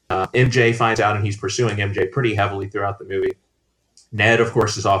knows. MJ finds out, and he's pursuing MJ pretty heavily throughout the movie. Ned, of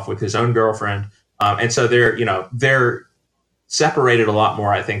course, is off with his own girlfriend. And so they're separated a lot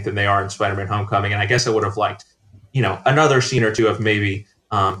more, I think, than they are in Spider-Man Homecoming. And I guess I would have liked, another scene or two of maybe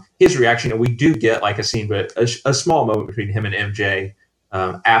his reaction. And we do get like a scene, but a small moment between him and MJ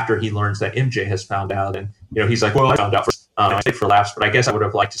after he learns that MJ has found out. And, he's like, well, I found out first. I for laughs, but I guess I would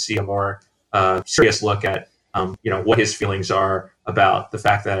have liked to see a more serious look at, what his feelings are about the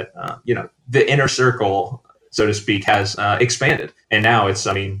fact that, the inner circle, so to speak, has expanded. And now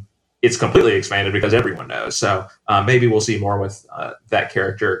it's completely expanded because everyone knows. So maybe we'll see more with that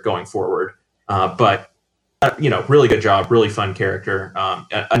character going forward. But really good job, really fun character.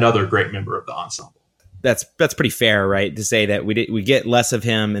 Another great member of the ensemble. That's pretty fair, right? To say that we get less of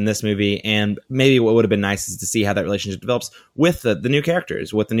him in this movie, and maybe what would have been nice is to see how that relationship develops with the new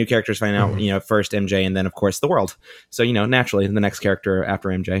characters. With the new characters finding out, first MJ, and then of course the world. So naturally the next character after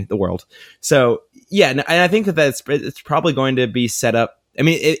MJ, the world. So yeah, and I think it's probably going to be set up. I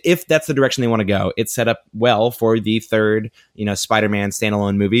mean, if that's the direction they want to go, it's set up well for the third, Spider-Man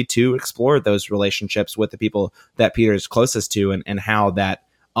standalone movie to explore those relationships with the people that Peter is closest to, and how that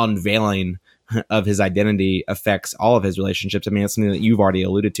unveiling of his identity affects all of his relationships. I mean, it's something that you've already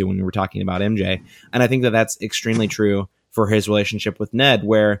alluded to when we were talking about MJ. And I think that that's extremely true for his relationship with Ned,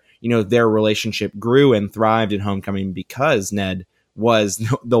 where, their relationship grew and thrived in Homecoming because Ned was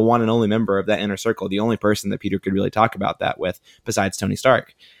the one and only member of that inner circle, the only person that Peter could really talk about that with besides Tony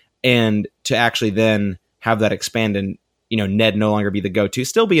Stark. And to actually then have that expand and, Ned no longer be the go-to,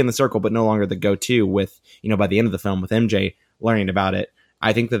 still be in the circle, but no longer the go-to with, by the end of the film with MJ learning about it.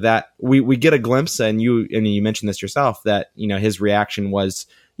 I think that we get a glimpse, and you mentioned this yourself, that, his reaction was,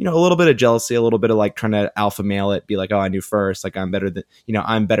 a little bit of jealousy, a little bit of like trying to alpha male it, be like, oh, I knew first, like I'm better than,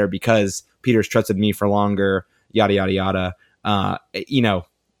 I'm better because Peter's trusted me for longer, yada, yada, yada.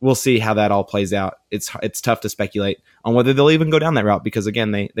 We'll see how that all plays out. It's tough to speculate on whether they'll even go down that route, because again,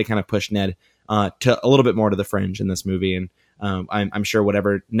 they kind of push Ned to a little bit more to the fringe in this movie. And I'm sure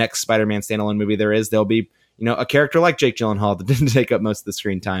whatever next Spider-Man standalone movie there is, there'll be, a character like Jake Gyllenhaal that didn't take up most of the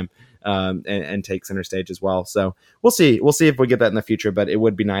screen time and take center stage as well. So we'll see. We'll see if we get that in the future, but it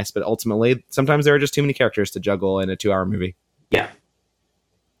would be nice. But ultimately, sometimes there are just too many characters to juggle in a 2-hour movie. Yeah.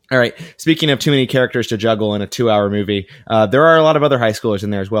 All right. Speaking of too many characters to juggle in a 2-hour movie, there are a lot of other high schoolers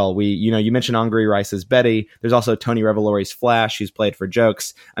in there as well. You mentioned Angourie Rice's Betty. There's also Tony Revolori's Flash, who's played for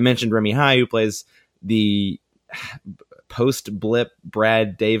jokes. I mentioned Remy High, who plays the post-blip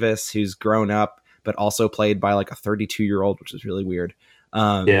Brad Davis, who's grown up, but also played by like a 32-year-old, which is really weird.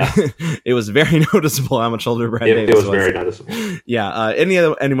 Yeah, it was very noticeable how much older Brad Davis was. It was very noticeable. Yeah.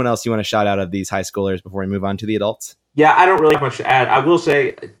 Anyone else you want to shout out of these high schoolers before we move on to the adults? Yeah, I don't really have much to add. I will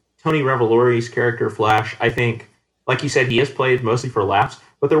say Tony Revolori's character Flash, I think, like you said, he is played mostly for laughs,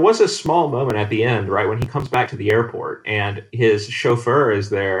 but there was a small moment at the end, right, when he comes back to the airport and his chauffeur is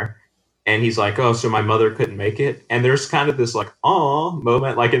there. And he's like, oh, so my mother couldn't make it. And there's kind of this like, aw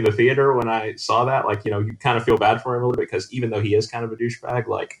moment, like in the theater when I saw that, like, you kind of feel bad for him a little bit, because even though he is kind of a douchebag,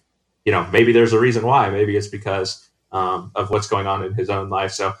 like, maybe there's a reason why. Maybe it's because of what's going on in his own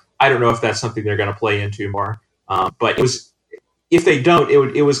life. So I don't know if that's something they're going to play into more. But if they don't,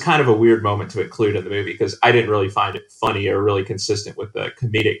 it was kind of a weird moment to include in the movie, because I didn't really find it funny or really consistent with the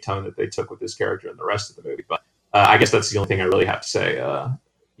comedic tone that they took with this character in the rest of the movie. But I guess that's the only thing I really have to say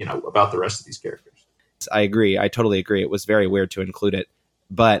about the rest of these characters. I agree. I totally agree. It was very weird to include it,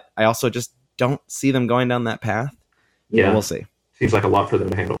 but I also just don't see them going down that path. Yeah, but we'll see. Seems like a lot for them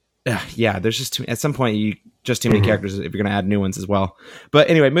to handle. Yeah, there's just at some point too many characters if you're going to add new ones as well.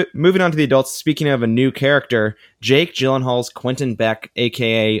 But anyway, moving on to the adults. Speaking of a new character, Jake Gyllenhaal's Quentin Beck,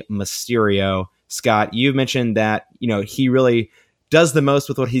 aka Mysterio. Scott, you mentioned that he really does the most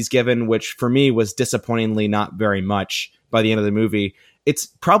with what he's given, which for me was disappointingly not very much by the end of the movie. It's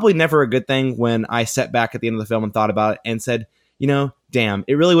probably never a good thing when I sat back at the end of the film and thought about it and said, damn,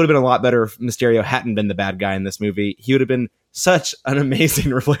 it really would have been a lot better if Mysterio hadn't been the bad guy in this movie. He would have been such an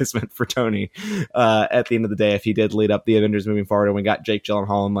amazing replacement for Tony at the end of the day if he did lead up the Avengers moving forward, and we got Jake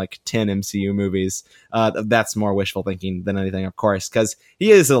Gyllenhaal in like 10 MCU movies. That's more wishful thinking than anything, of course, because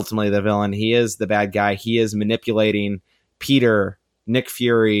he is ultimately the villain. He is the bad guy. He is manipulating Peter, Nick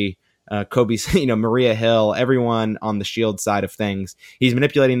Fury, Kobe, Maria Hill, everyone on the SHIELD side of things. He's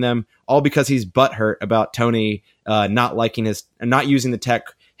manipulating them all because he's butthurt about Tony not using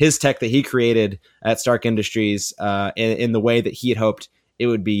his tech that he created at Stark Industries in the way that he had hoped it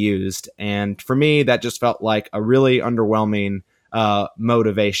would be used. And for me, that just felt like a really underwhelming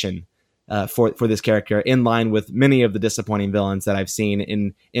motivation for this character, in line with many of the disappointing villains that I've seen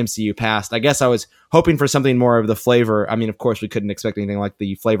in MCU past. I guess I was hoping for something more of the flavor. I mean, of course, we couldn't expect anything like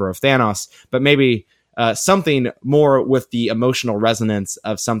the flavor of Thanos, but maybe something more with the emotional resonance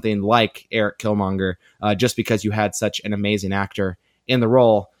of something like Eric Killmonger, just because you had such an amazing actor in the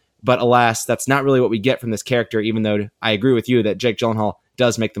role. But alas, that's not really what we get from this character, even though I agree with you that Jake Gyllenhaal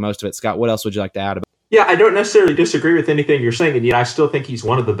does make the most of it. Scott, what else would you like to add about? Yeah, I don't necessarily disagree with anything you're saying, and yet I still think he's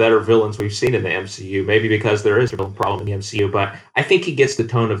one of the better villains we've seen in the MCU. Maybe because there is a villain problem in the MCU, but I think he gets the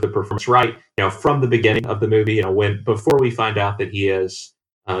tone of the performance right. From the beginning of the movie, before we find out that he is,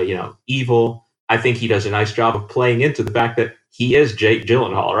 evil, I think he does a nice job of playing into the fact that he is Jake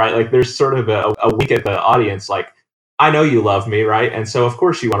Gyllenhaal, right? Like, there's sort of a wink at the audience, like, I know you love me, right? And so, of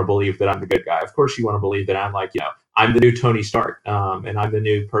course, you want to believe that I'm the good guy. Of course, you want to believe that I'm I'm the new Tony Stark, and I'm the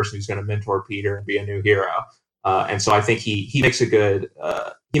new person who's going to mentor Peter and be a new hero. And so, I think he makes good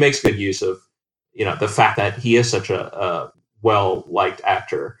use of the fact that he is such a well liked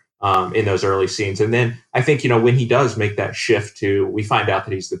actor in those early scenes. And then I think when he does make that shift to, we find out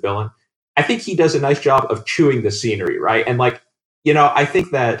that he's the villain, I think he does a nice job of chewing the scenery, right? And I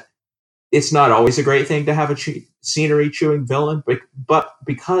think that it's not always a great thing to have a scenery chewing villain, but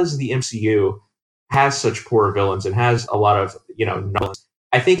because the MCU has such poor villains and has a lot of villains,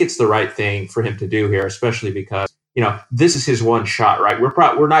 I think it's the right thing for him to do here, especially because this is his one shot, right?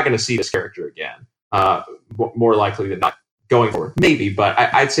 We're not going to see this character again, more likely than not going forward, maybe, but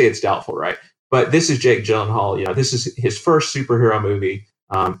I'd say it's doubtful, right? But this is Jake Gyllenhaal. This is his first superhero movie,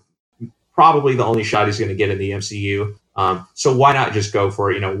 probably the only shot he's going to get in the MCU. So why not just go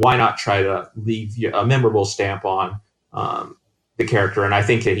for it? Why not try to leave a memorable stamp on the character? And I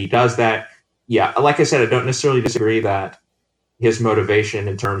think that he does that. Yeah, like I said, I don't necessarily disagree that his motivation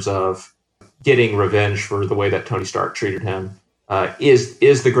in terms of getting revenge for the way that Tony Stark treated him is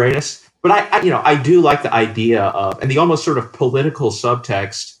the greatest. But I do like the idea of, and the almost sort of political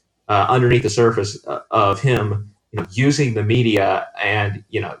subtext underneath the surface of him using the media and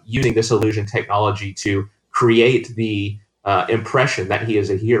using this illusion technology to create the impression that he is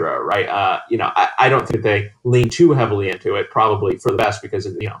a hero, right? I don't think they lean too heavily into it, probably for the best, because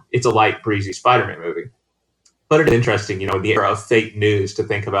it's a light, breezy Spider-Man movie. But it's interesting, in the era of fake news, to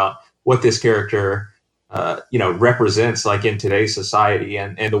think about what this character, represents, like, in today's society,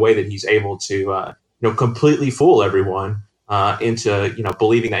 and the way that he's able to, completely fool everyone into,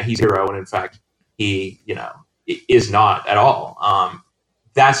 believing that he's a hero, and in fact, he, is not at all.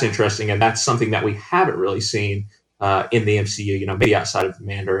 That's interesting, and that's something that we haven't really seen in the MCU, maybe outside of the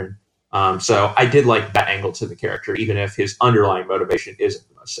Mandarin. So I did like that angle to the character, even if his underlying motivation isn't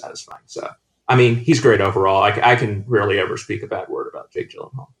the most satisfying. So, I mean, he's great overall. I can rarely ever speak a bad word about Jake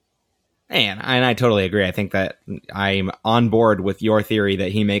Gyllenhaal. And I totally agree. I think that I'm on board with your theory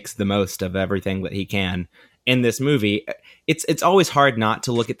that he makes the most of everything that he can in this movie. It's always hard not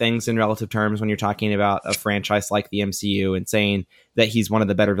to look at things in relative terms when you're talking about a franchise like the MCU, and saying that he's one of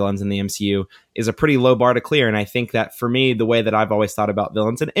the better villains in the MCU is a pretty low bar to clear. And I think that for me, the way that I've always thought about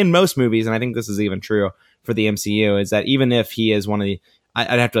villains, and in most movies, and I think this is even true for the MCU, is that even if he is one of the,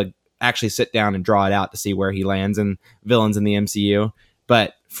 I'd have to actually sit down and draw it out to see where he lands in villains in the MCU.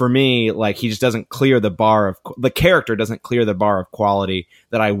 But for me, like, he just doesn't clear the bar of, the character doesn't clear the bar of quality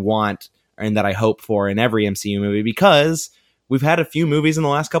that I want and that I hope for in every MCU movie, because we've had a few movies in the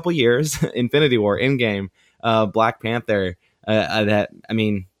last couple of years, Infinity War, Endgame, Black Panther, that, I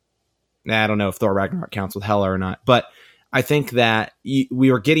mean, I don't know if Thor Ragnarok counts with Hela or not, but I think that we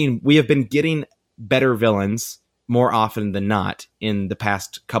have been getting better villains more often than not in the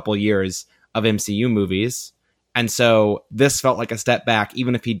past couple years of MCU movies. And so this felt like a step back,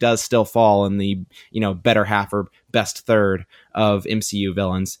 even if he does still fall in the, better half or best third of MCU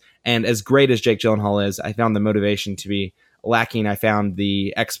villains. And as great as Jake Gyllenhaal is, I found the motivation to be lacking. I found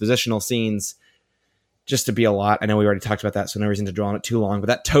the expositional scenes just to be a lot. I know we already talked about that, so no reason to draw on it too long, but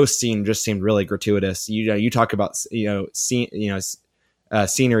that toast scene just seemed really gratuitous. You talk about, scenery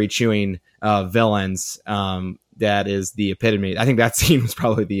chewing villains. That is the epitome. I think that scene was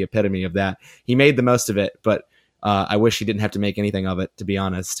probably the epitome of that. He made the most of it, but I wish he didn't have to make anything of it, to be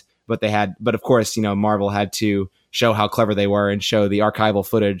honest. But of course, Marvel had to show how clever they were and show the archival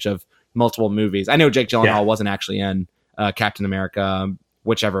footage of multiple movies. I know Jake Gyllenhaal wasn't actually in Captain America,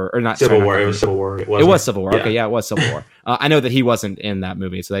 whichever, or not Civil War. It was Civil War. It was Civil War. Yeah. Okay, yeah, it was Civil War. I know that he wasn't in that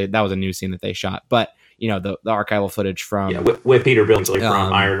movie, so that was a new scene that they shot. But the archival footage from with Peter Billingsley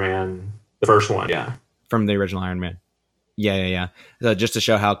from Iron Man, the first one, from the original Iron Man. Yeah. So just to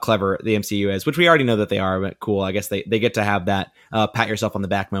show how clever the MCU is, which we already know that they are, but cool. I guess they get to have that pat yourself on the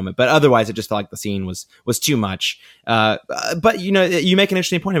back moment. But otherwise, it just felt like the scene was too much. But you make an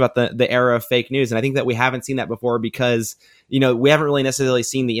interesting point about the era of fake news, and I think that we haven't seen that before because we haven't really necessarily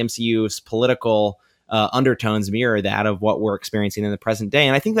seen the MCU's political undertones mirror that of what we're experiencing in the present day.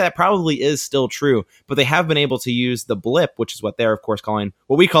 And I think that probably is still true, but they have been able to use the blip, which is what they're of course calling,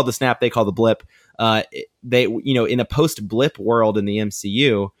 what we call the snap, they call the blip. They, in a post blip world in the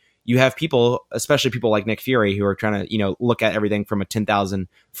MCU, you have people, especially people like Nick Fury, who are trying to, look at everything from a 10,000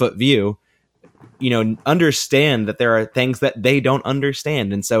 foot view, understand that there are things that they don't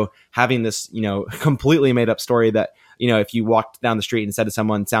understand. And so having this, completely made up story that, if you walked down the street and said to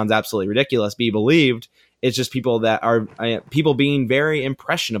someone sounds absolutely ridiculous, be believed, it's just people that are people being very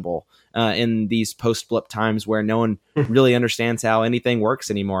impressionable in these post-blip times where no one really understands how anything works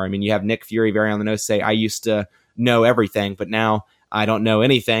anymore. I mean, you have Nick Fury very on the nose say, I used to know everything, but now I don't know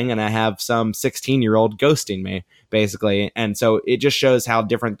anything, and I have some 16-year-old ghosting me, basically. And so it just shows how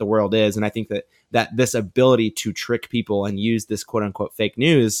different the world is. And I think that this ability to trick people and use this quote-unquote fake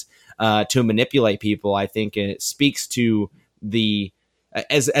news to manipulate people, I think it speaks to the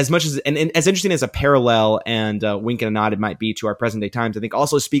as much as and as interesting as a parallel and wink and a nod it might be to our present day times, I think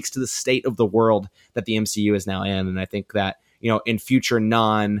also speaks to the state of the world that the MCU is now in. And I think that in future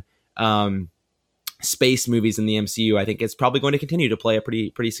non space movies in the MCU, I think it's probably going to continue to play a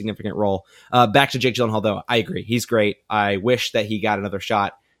pretty significant role. Back to Jake Gyllenhaal, though, I agree, he's great. I wish that he got another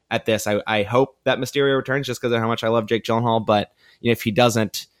shot at this. I hope that Mysterio returns just because of how much I love Jake Gyllenhaal, but if he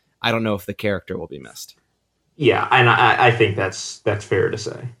doesn't, I don't know if the character will be missed. Yeah, and I think that's fair to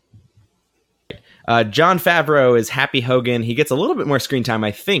say. Jon Favreau is Happy Hogan. He gets a little bit more screen time,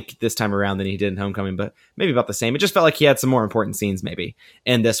 I think, this time around than he did in Homecoming, but maybe about the same. It just felt like he had some more important scenes maybe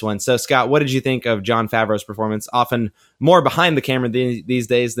in this one. So, Scott, what did you think of Jon Favreau's performance? Often more behind the camera these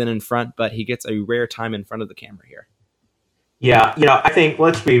days than in front, but he gets a rare time in front of the camera here. Yeah, I think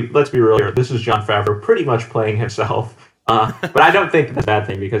let's be real here. This is Jon Favreau pretty much playing himself. But I don't think that's a bad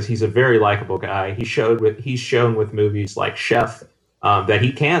thing because he's a very likable guy. He's shown with movies like Chef that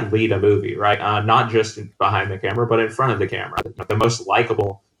he can lead a movie, right? Not just behind the camera, but in front of the camera. The most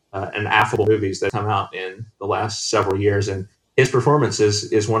likable and affable movies that come out in the last several years, and his performance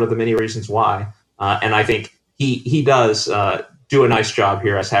is one of the many reasons why. And I think he does do a nice job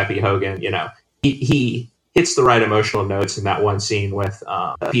here as Happy Hogan. He hits the right emotional notes in that one scene with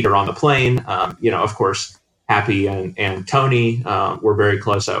Peter on the plane. Of course, Happy and Tony were very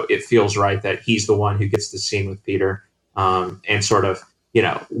close, so it feels right that he's the one who gets the scene with Peter and sort of,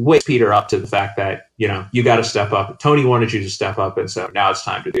 wakes Peter up to the fact that, you got to step up. Tony wanted you to step up, and so now it's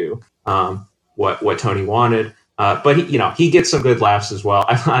time to do what Tony wanted. But he gets some good laughs as well.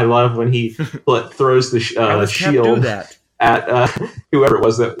 I love when he throws the shield at whoever it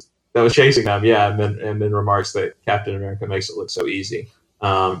was that was chasing them. Yeah, and then remarks that Captain America makes it look so easy.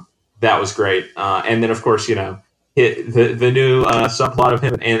 That was great. And then, of course, the new subplot of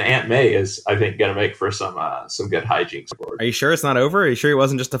him and Aunt May is, I think, going to make for some good hijinks. Are you sure it's not over? Are you sure it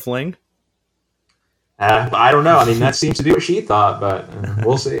wasn't just a fling? I don't know. I mean, that seems to be what she thought, but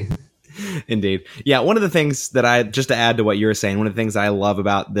we'll see. Indeed. Yeah, one of the things that just to add to what you were saying, one of the things I love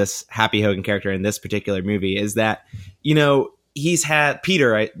about this Happy Hogan character in this particular movie is that, he's had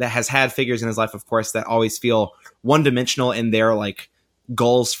Peter, right, that has had figures in his life, of course, that always feel one-dimensional in their,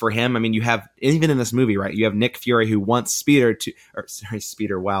 goals for him. I mean, you have, even in this movie, right, you have Nick Fury who wants Peter to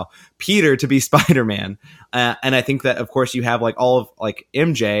be Spider-Man. And I think that, of course, you have all of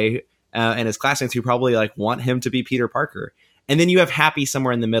MJ and his classmates who probably want him to be Peter Parker. And then you have Happy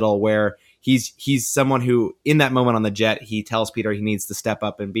somewhere in the middle where he's someone who, in that moment on the jet, he tells Peter he needs to step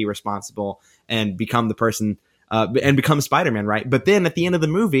up and be responsible and become the person and become Spider-Man, right? But then at the end of the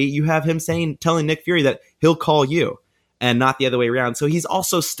movie, you have him telling Nick Fury that he'll call you, and not the other way around. So he's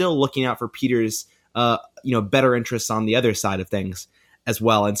also still looking out for Peter's, better interests on the other side of things as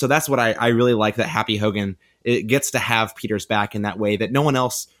well. And so that's what I really like, that Happy Hogan, it gets to have Peter's back in that way that no one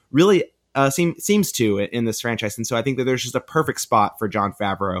else really seems to in this franchise. And so I think that there's just a perfect spot for Jon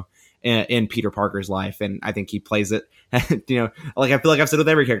Favreau in Peter Parker's life. And I think he plays it, I feel like I've said with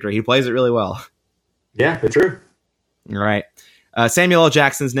every character, he plays it really well. Yeah, that's true. All right. Samuel L.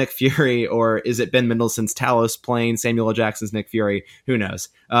 Jackson's Nick Fury, or is it Ben Mendelsohn's Talos playing Samuel L. Jackson's Nick Fury? Who knows?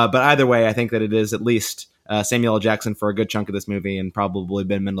 But either way, I think that it is at least Samuel L. Jackson for a good chunk of this movie, and probably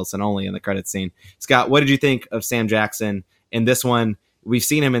Ben Mendelsohn only in the credits scene. Scott, what did you think of Sam Jackson in this one? We've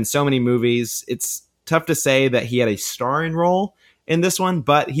seen him in so many movies. It's tough to say that he had a starring role in this one,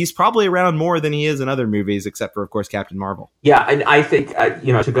 but he's probably around more than he is in other movies, except for, of course, Captain Marvel. Yeah, and I think,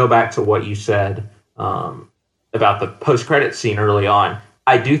 to go back to what you said, about the post-credit scene early on,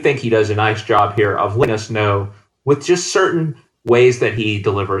 I do think he does a nice job here of letting us know with just certain ways that he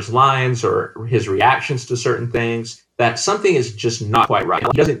delivers lines or his reactions to certain things that something is just not quite right.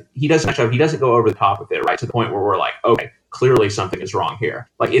 He doesn't go over the top with it, right? To the point where we're like, okay, clearly something is wrong here.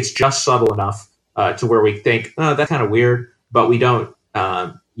 Like it's just subtle enough to where we think, oh, that's kind of weird, but we don't,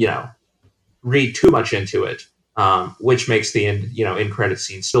 read too much into it, which makes the end credit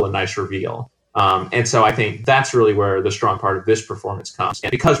scene still a nice reveal. And so I think that's really where the strong part of this performance comes.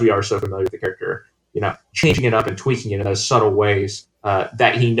 And because we are so familiar with the character, changing it up and tweaking it in those subtle ways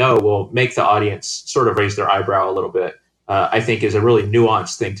that will make the audience sort of raise their eyebrow a little bit, I think is a really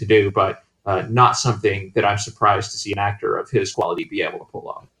nuanced thing to do, but not something that I'm surprised to see an actor of his quality be able to pull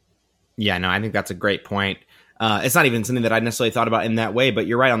off. Yeah, no, I think that's a great point. It's not even something that I necessarily thought about in that way, but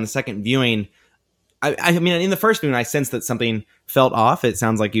you're right. On the second viewing, I mean, in the first viewing, I sensed that something felt off. It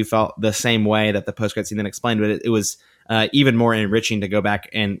sounds like you felt the same way that the post-credit scene then explained, but it was even more enriching to go back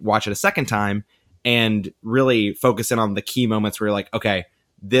and watch it a second time and really focus in on the key moments where you're like, okay,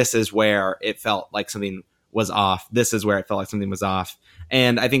 this is where it felt like something was off. This is where it felt like something was off.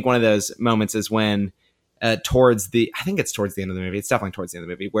 And I think one of those moments is when I think it's towards the end of the movie. It's definitely towards the end of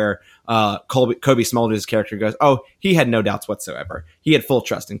the movie where Cobie Smulders' character goes, oh, he had no doubts whatsoever. He had full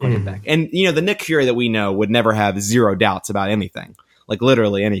trust in Quentin Beck. And, the Nick Fury that we know would never have zero doubts about anything, like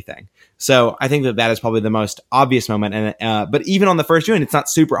literally anything. So I think that is probably the most obvious moment. And but even on the first viewing, it's not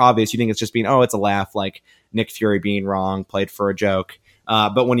super obvious. You think it's just being, oh, it's a laugh, like Nick Fury being wrong, played for a joke.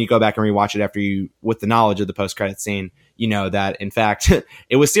 But when you go back and rewatch it with the knowledge of the post-credit scene, you know that, in fact,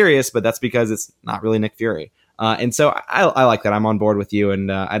 it was serious, but that's because it's not really Nick Fury. And so I like that. I'm on board with you.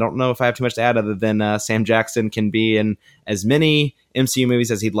 And I don't know if I have too much to add other than Sam Jackson can be in as many MCU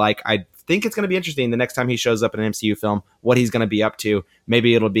movies as he'd like. I think it's going to be interesting the next time he shows up in an MCU film, what he's going to be up to.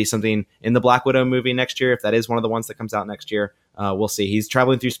 Maybe it'll be something in the Black Widow movie next year, if that is one of the ones that comes out next year. We'll see. He's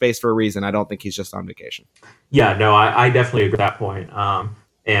traveling through space for a reason. I don't think he's just on vacation. Yeah, no, I definitely agree with that point.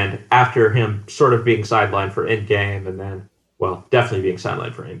 And after him sort of being sidelined for Endgame and then, definitely being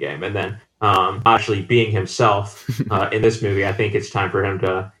sidelined for Endgame and then actually being himself in this movie, I think it's time for him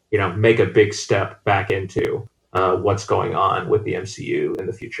to, make a big step back into what's going on with the MCU in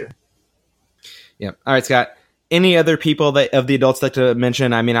the future. Yeah. All right, Scott. Any other people of the adults like to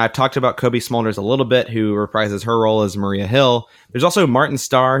mention? I mean, I've talked about Cobie Smulders a little bit, who reprises her role as Maria Hill. There's also Martin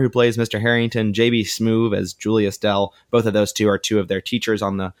Starr, who plays Mr. Harrington, J.B. Smoove as Julius Dell. Both of those two are two of their teachers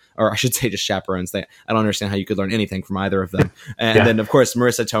or I should say just chaperones. I don't understand how you could learn anything from either of them. And then, of course,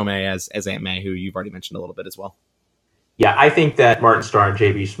 Marissa Tomei as Aunt May, who you've already mentioned a little bit as well. Yeah, I think that Martin Starr and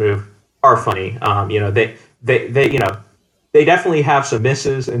J.B. Smoove are funny. They definitely have some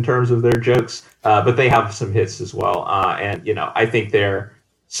misses in terms of their jokes, but they have some hits as well. And I think they're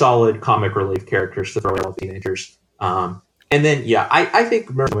solid comic relief characters to throw at all teenagers. And then, I think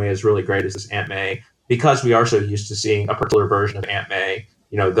Marissa Tomei is really great as this Aunt May because we are so used to seeing a particular version of Aunt May.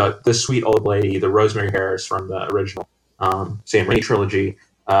 The sweet old lady, the Rosemary Harris from the original Sam Raimi trilogy.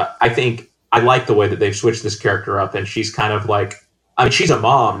 I think I like the way that they've switched this character up, and she's kind of like, she's a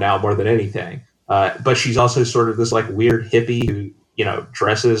mom now more than anything. But she's also sort of this like weird hippie who,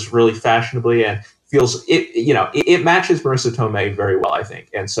 dresses really fashionably and feels it, it matches Marissa Tomei very well, I think.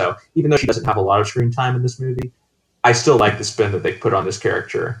 And so even though she doesn't have a lot of screen time in this movie, I still like the spin that they put on this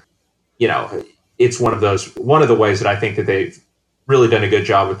character. It's one of the ways that I think that they've really done a good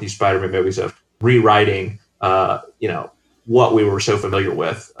job with these Spider-Man movies of rewriting, what we were so familiar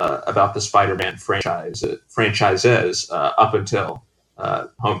with about the Spider-Man franchises up until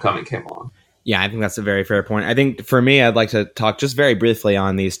Homecoming came along. Yeah, I think that's a very fair point. I think for me, I'd like to talk just very briefly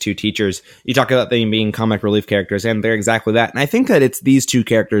on these two teachers. You talk about them being comic relief characters, and they're exactly that. And I think that it's these two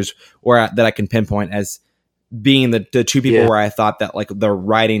characters that I can pinpoint as being the two people where I thought that like the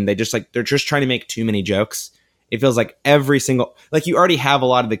writing, they're just trying to make too many jokes. It feels like every single, like you already have a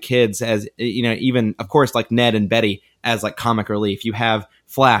lot of the kids as, even of course, like Ned and Betty as like comic relief. You have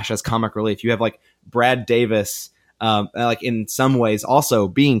Flash as comic relief. You have like Brad Davis, like in some ways also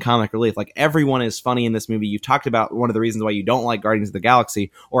being comic relief. Like everyone is funny in this movie. You've talked about one of the reasons why you don't like Guardians of the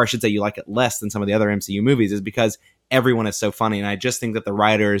Galaxy, or I should say you like it less than some of the other MCU movies, is because everyone is so funny. And I just think that the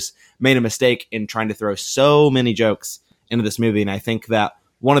writers made a mistake in trying to throw so many jokes into this movie. And I think that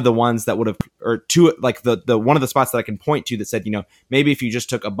one of the ones that would have, or two, like the one of the spots that I can point to that said, maybe if you just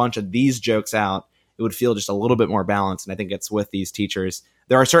took a bunch of these jokes out, it would feel just a little bit more balanced. And I think it's with these teachers.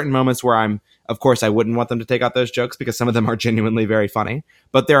 There are certain moments where of course, I wouldn't want them to take out those jokes because some of them are genuinely very funny.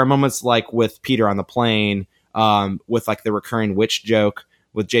 But there are moments like with Peter on the plane, with like the recurring witch joke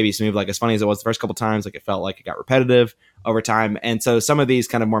with JB Smoove, like as funny as it was the first couple times, like it felt like it got repetitive over time. And so some of these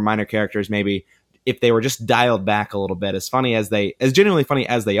kind of more minor characters maybe if they were just dialed back a little bit, as genuinely funny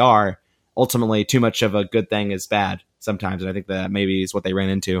as they are, ultimately too much of a good thing is bad sometimes. And I think that maybe is what they ran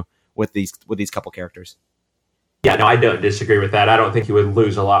into with these couple characters. Yeah, no, I don't disagree with that. I don't think you would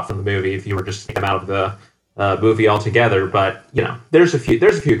lose a lot from the movie if you were just taking them out of the movie altogether. But there's a few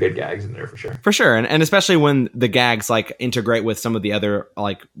good gags in there for sure. And especially when the gags like integrate with some of the other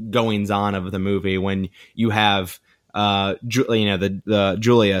like goings on of the movie, when you have the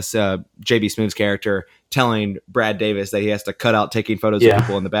Julius, JB Smooth's character, telling Brad Davis that he has to cut out taking photos of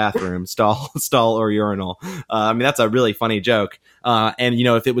people in the bathroom, stall or urinal. I mean, that's a really funny joke. And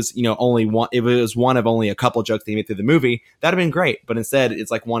if it was one of only a couple jokes that he made through the movie, that'd have been great. But instead,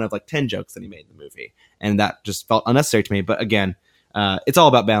 it's like one of like 10 jokes that he made in the movie, and that just felt unnecessary to me. But again, it's all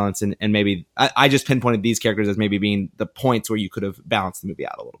about balance, and maybe I just pinpointed these characters as maybe being the points where you could have balanced the movie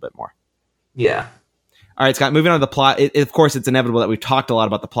out a little bit more. Yeah. All right, Scott, moving on to the plot. Of course, it's inevitable that we've talked a lot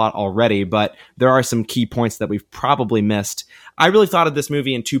about the plot already, but there are some key points that we've probably missed. I really thought of this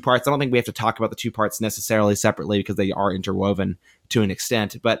movie in two parts. I don't think we have to talk about the two parts necessarily separately because they are interwoven to an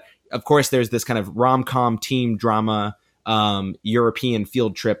extent. But, of course, there's this kind of rom-com teen drama, European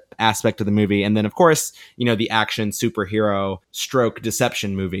field trip aspect of the movie. And then, of course, the action superhero stroke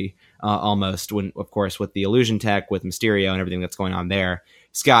deception movie almost, when, of course, with the illusion tech, with Mysterio and everything that's going on there.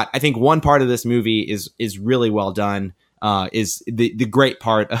 Scott, I think one part of this movie is really well done, is the great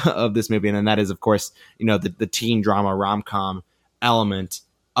part of this movie. And then that is, of course, the teen drama rom-com element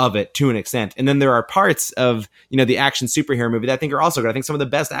of it to an extent. And then there are parts of, the action superhero movie that I think are also good. I think some of the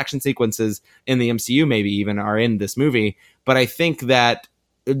best action sequences in the MCU maybe even are in this movie. But I think that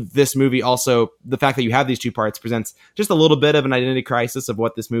this movie also, the fact that you have these two parts presents just a little bit of an identity crisis of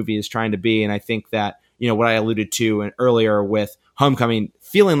what this movie is trying to be. And I think that, what I alluded to earlier with Homecoming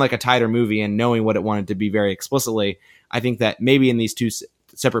feeling like a tighter movie and knowing what it wanted to be very explicitly, I think that maybe in these two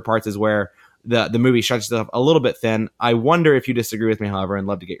separate parts is where the movie stretches itself a little bit thin. I wonder if you disagree with me, however, and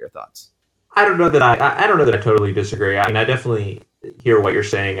love to get your thoughts. I don't know that I totally disagree. I mean, I definitely hear what you're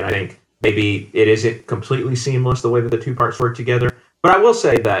saying, and I think maybe it isn't completely seamless the way that the two parts work together. But I will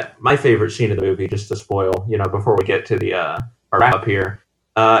say that my favorite scene of the movie, just to spoil, before we get to the our wrap up here,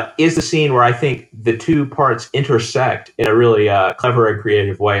 is the scene where I think the two parts intersect in a really clever and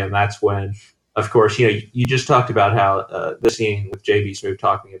creative way. And that's when, of course, you just talked about how the scene with JB Smoove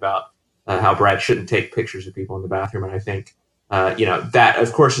talking about how Brad shouldn't take pictures of people in the bathroom. And I think, that,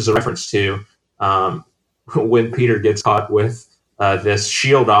 of course, is a reference to when Peter gets caught with this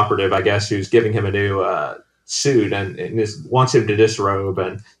S.H.I.E.L.D. operative, I guess, who's giving him a new suit and wants him to disrobe.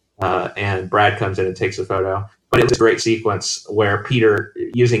 And Brad comes in and takes a photo. But it was a great sequence where Peter,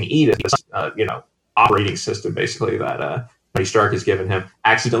 using Edith's, operating system, basically, that Tony Stark has given him,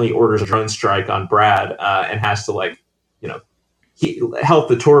 accidentally orders a drone strike on Brad and has to, help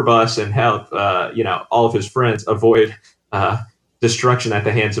the tour bus and help, all of his friends avoid destruction at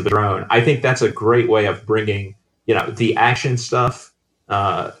the hands of the drone. I think that's a great way of bringing, the action stuff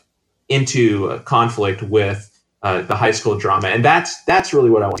into conflict with the high school drama. And that's really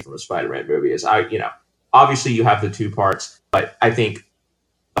what I want from a Spider-Man movie is, obviously, you have the two parts, but I think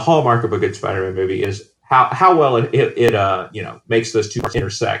the hallmark of a good Spider-Man movie is how well it makes those two parts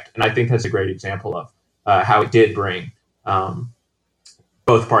intersect, and I think that's a great example of how it did bring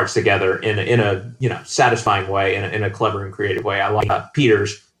both parts together in a satisfying way, in a clever and creative way. I like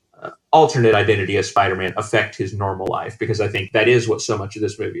Peter's alternate identity as Spider-Man affect his normal life, because I think that is what so much of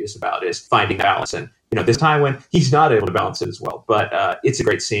this movie is about, is finding balance. And this time when he's not able to balance it as well, but it's a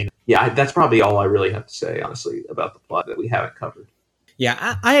great scene. Yeah, that's probably all I really have to say, honestly, about the plot that we haven't covered.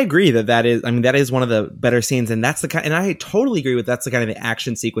 Yeah, I agree that is one of the better scenes, and that's the kind, and I totally agree with that's the kind of the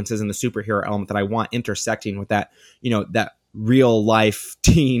action sequences and the superhero element that I want intersecting with that, that real life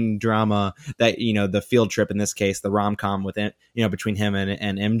teen drama that, the field trip in this case, the rom-com with it, between him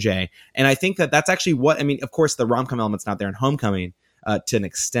and MJ. And I think that that's actually of course the rom-com element's not there in Homecoming to an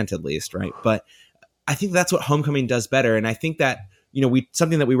extent at least, right? But I think that's what Homecoming does better. And I think that,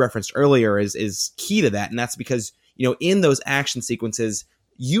 something that we referenced earlier is key to that. And that's because, in those action sequences,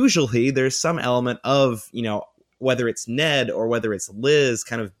 usually there's some element of, whether it's Ned or whether it's Liz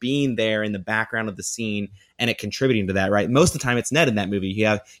kind of being there in the background of the scene and it contributing to that, right? Most of the time it's Ned in that movie.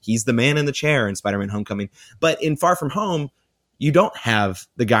 He's the man in the chair in Spider-Man Homecoming. But in Far From Home, you don't have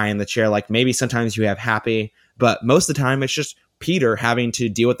the guy in the chair. Like maybe sometimes you have Happy, but most of the time it's just Peter having to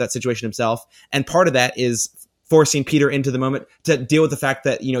deal with that situation himself. And part of that is forcing Peter into the moment to deal with the fact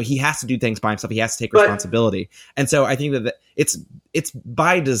that, he has to do things by himself. He has to take responsibility. And so I think that it's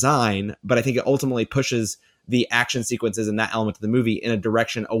by design, but I think it ultimately pushes the action sequences and that element of the movie in a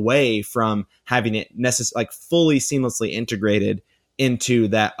direction away from having it fully seamlessly integrated into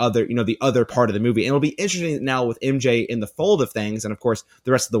that other, the other part of the movie. And it'll be interesting now with MJ in the fold of things, and of course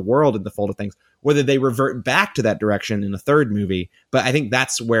the rest of the world in the fold of things, whether they revert back to that direction in the third movie. But I think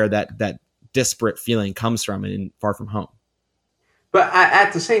that's where that disparate feeling comes from in Far From Home. But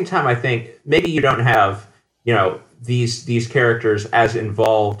at the same time, I think maybe you don't have, these characters as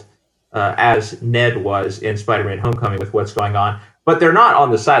involved as Ned was in Spider-Man Homecoming with what's going on. But they're not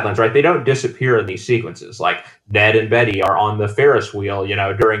on the sidelines, right? They don't disappear in these sequences. Like Ned and Betty are on the Ferris wheel,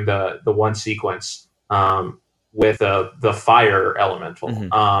 during the one sequence with the fire elemental.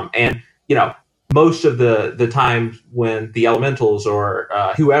 Mm-hmm. And most of the time when the elementals or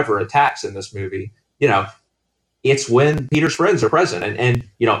whoever attacks in this movie, it's when Peter's friends are present. And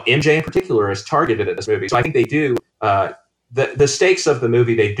MJ in particular is targeted in this movie. So I think they do, the stakes of the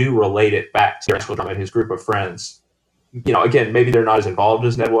movie, they do relate it back to Uncle Drum and his group of friends. Again, maybe they're not as involved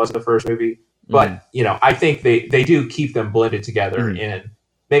as Ned was in the first movie, but, I think they do keep them blended together in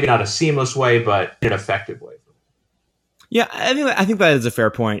maybe not a seamless way, but an effective way. Yeah, I think that is a fair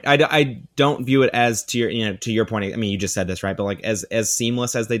point. I don't view it as to your point. I mean, you just said this, right? But like as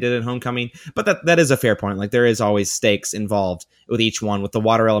seamless as they did in Homecoming. But that is a fair point. Like there is always stakes involved with each one. With the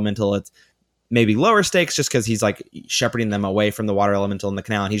water elemental, it's maybe lower stakes just because he's like shepherding them away from the water elemental in the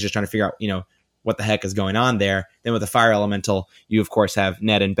canal, and he's just trying to figure out what the heck is going on there. Then with the fire elemental, you of course have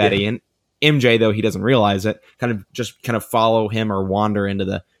Ned and Betty, and MJ, though he doesn't realize it, kind of follow him or wander into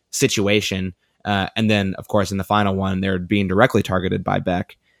the situation. And then, of course, in the final one, they're being directly targeted by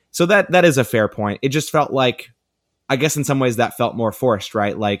Beck. So that is a fair point. It just felt like, I guess in some ways that felt more forced,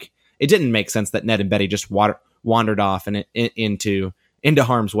 right? Like it didn't make sense that Ned and Betty just wandered off and into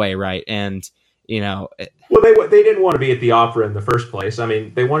harm's way, right? And well, they didn't want to be at the opera in the first place. I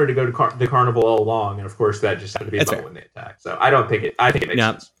mean, they wanted to go to the carnival all along, and of course, that just happened to be the moment when they attacked. So I think it makes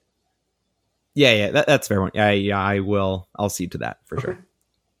sense. Yeah, that's a fair one. I'll cede to that for sure.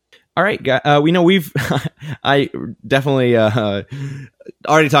 All right, guys. I definitely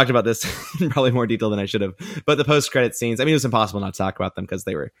already talked about this in probably more detail than I should have. But the post-credit scenes, I mean, it was impossible not to talk about them because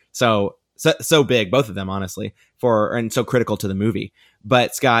they were so big, both of them, honestly, and so critical to the movie.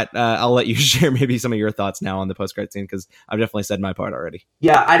 But Scott, I'll let you share maybe some of your thoughts now on the post-credit scene because I've definitely said my part already.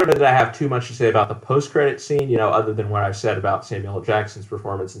 Yeah, I don't know that I have too much to say about the post-credit scene, other than what I've said about Samuel L. Jackson's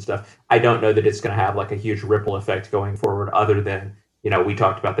performance and stuff. I don't know that it's going to have like a huge ripple effect going forward, other than we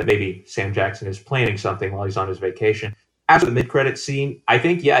talked about that maybe Sam Jackson is planning something while he's on his vacation. As for the mid-credit scene, I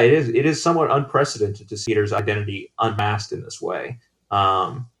think, it is somewhat unprecedented to see Peter's identity unmasked in this way.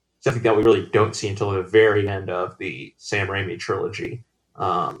 Something that we really don't see until the very end of the Sam Raimi trilogy,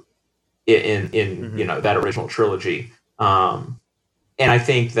 that original trilogy. And I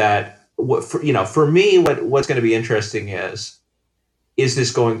think that for me, what's going to be interesting is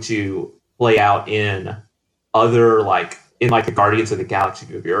this going to play out in other in the Guardians of the Galaxy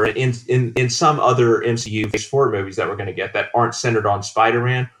movie, or in some other MCU Phase 4 movies that we're going to get that aren't centered on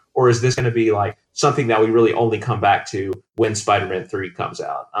Spider-Man? Or is this going to be like something that we really only come back to when Spider-Man 3 comes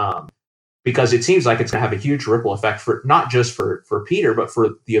out? Because it seems like it's going to have a huge ripple effect for not just for Peter, but for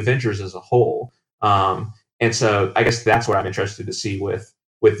the Avengers as a whole. And so I guess that's what I'm interested to see with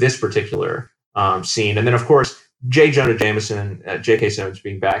this particular scene. And then, of course, J. Jonah Jameson, J.K. Simmons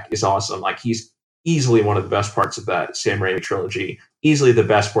being back is awesome. Like he's easily one of the best parts of that Sam Raimi trilogy, easily the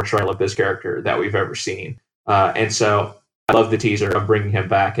best portrayal of this character that we've ever seen. And so I love the teaser of bringing him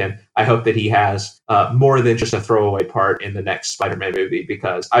back, and I hope that he has more than just a throwaway part in the next Spider-Man movie,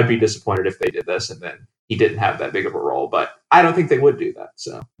 because I'd be disappointed if they did this and then he didn't have that big of a role. But I don't think they would do that,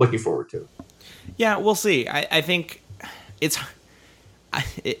 so looking forward to it. Yeah, we'll see. I think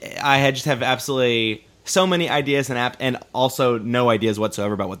I just have absolutely so many ideas and also no ideas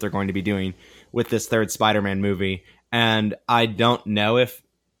whatsoever about what they're going to be doing with this third Spider-Man movie. And I don't know if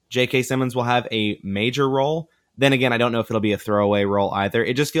J.K. Simmons will have a major role. Then again, I don't know if it'll be a throwaway role either.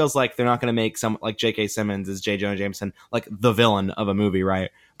 It just feels like they're not going to make some like J.K. Simmons as J. Jonah Jameson like the villain of a movie,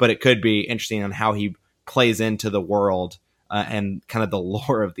 right? But it could be interesting on how he plays into the world and kind of the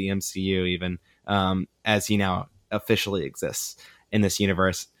lore of the MCU, even as he now officially exists in this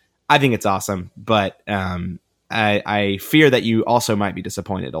universe. I think it's awesome, but I fear that you also might be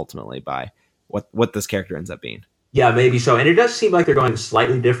disappointed ultimately by what this character ends up being. Yeah, maybe so. And it does seem like they're going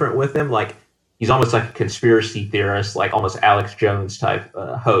slightly different with him. Like he's almost like a conspiracy theorist, like almost Alex Jones type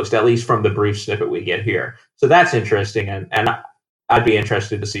host, at least from the brief snippet we get here. So that's interesting. And I'd be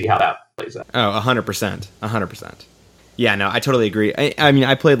interested to see how that plays out. Oh, 100%. 100%. Yeah, no, I totally agree. I mean,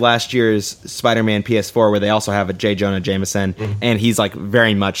 I played last year's Spider-Man PS4 where they also have a J. Jonah Jameson, and he's like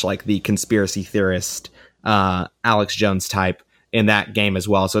very much like the conspiracy theorist Alex Jones type in that game as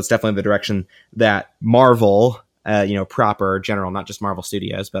well. So it's definitely the direction that Marvel proper general, not just Marvel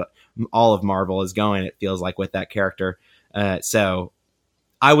Studios, but all of Marvel is going, it feels like, with that character. So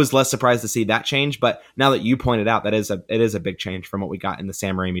I was less surprised to see that change, but now that you pointed out, it is a big change from what we got in the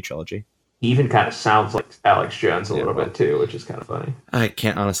Sam Raimi trilogy. He even kind of sounds like Alex Jones a little bit too, which is kind of funny. I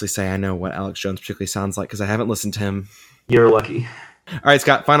can't honestly say I know what Alex Jones particularly sounds like because I haven't listened to him. You're lucky. All right,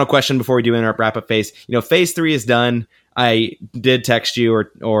 Scott, final question before we do our wrap-up phase. Phase 3 is done. I did text you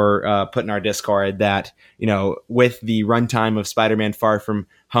or put in our Discord that, with the runtime of Spider-Man Far From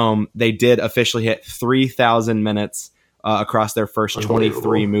Home, they did officially hit 3,000 minutes across their first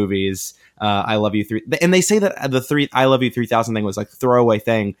 23 movies. I Love You 3. And they say that the I Love You 3000 thing was like a throwaway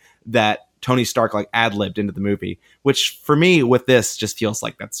thing that Tony Stark like ad-libbed into the movie, which for me with this just feels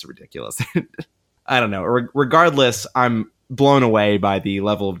like that's ridiculous. I don't know. Regardless, I'm blown away by the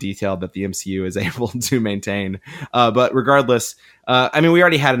level of detail that the MCU is able to maintain. But regardless, we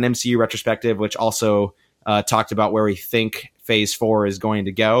already had an MCU retrospective, which also talked about where we think Phase 4 is going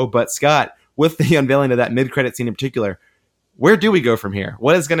to go. But Scott, with the unveiling of that mid-credit scene in particular, where do we go from here?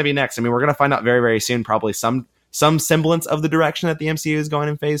 What is going to be next? We're going to find out very, very soon, probably some semblance of the direction that the MCU is going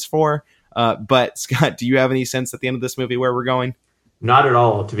in Phase 4. But Scott, do you have any sense at the end of this movie where we're going? Not at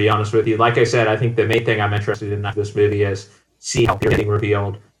all, to be honest with you. Like I said, I think the main thing I'm interested in this movie is see how everything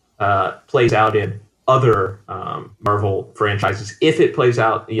revealed plays out in other Marvel franchises. If it plays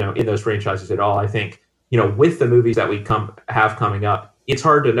out, in those franchises at all, I think, with the movies that we have coming up, it's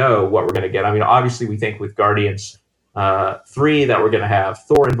hard to know what we're going to get. Obviously, we think with Guardians 3 that we're going to have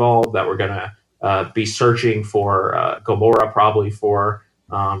Thor involved, that we're going to be searching for Gamora, probably for,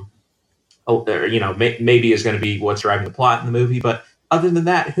 maybe is going to be what's driving the plot in the movie. But other than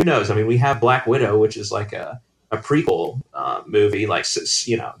that, who knows? We have Black Widow, which is like a prequel movie, that's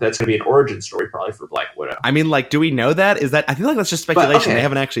going to be an origin story probably for Black Widow. Do we know that? I feel like that's just speculation. But, okay, they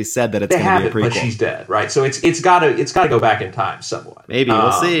haven't actually said that it's going to be a prequel. But she's dead, right? So it's got to go back in time somewhat. Maybe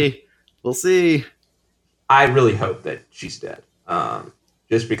we'll see. I really hope that she's dead,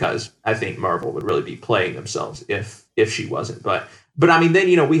 just because I think Marvel would really be playing themselves if she wasn't. But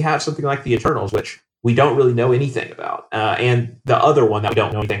then we have something like the Eternals, which we don't really know anything about, and the other one that we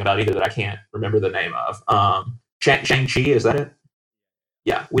don't know anything about either that I can't remember the name of. Shang-Chi, is that it?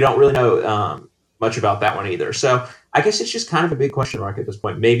 Yeah, we don't really know much about that one either. So I guess it's just kind of a big question mark at this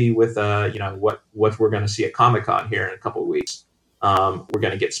point. Maybe with what we're going to see at Comic-Con here in a couple of weeks, we're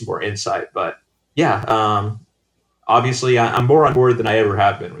going to get some more insight. But yeah, obviously I'm more on board than I ever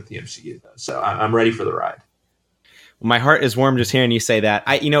have been with the MCU, though. So I'm ready for the ride. My heart is warm just hearing you say that.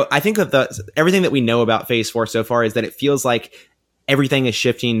 I think that everything that we know about Phase 4 so far is that it feels like everything is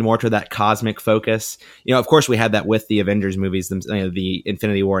shifting more to that cosmic focus. Of course, we had that with the Avengers movies, the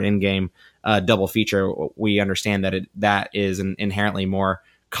Infinity War and Endgame double feature. We understand that that is an inherently more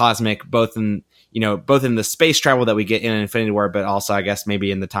cosmic, both in the space travel that we get in Infinity War, but also, I guess,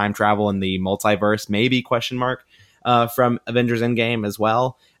 maybe in the time travel and the multiverse, maybe ? From Avengers Endgame as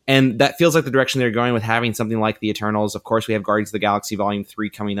well. And that feels like the direction they're going with having something like the Eternals. Of course, we have Guardians of the Galaxy Volume 3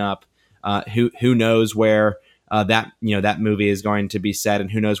 coming up. Who knows where that movie is going to be set, and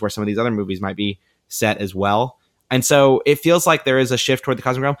who knows where some of these other movies might be set as well. And so it feels like there is a shift toward the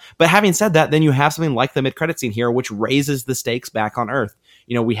cosmic realm. But having said that, then you have something like the mid-credit scene here, which raises the stakes back on Earth.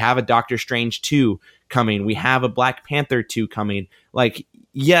 We have a Doctor Strange 2 coming. We have a Black Panther 2 coming.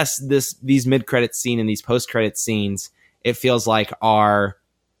 Yes, these mid-credit scene and these post-credit scenes, it feels like are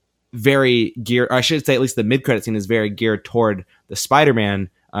very geared, or I should say at least the mid-credit scene is very geared toward the Spider-Man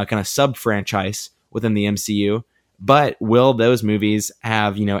kind of sub-franchise within the MCU. But will those movies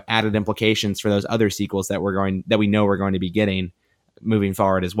have, added implications for those other sequels that we know we're going to be getting moving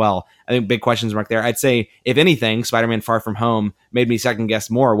forward as well? I think big questions mark there. I'd say, if anything, Spider-Man Far From Home made me second guess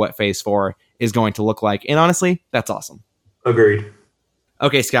more what Phase 4 is going to look like. And honestly, that's awesome. Agreed.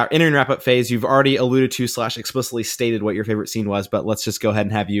 Okay, Scott, entering wrap-up phase, you've already alluded to / explicitly stated what your favorite scene was, but let's just go ahead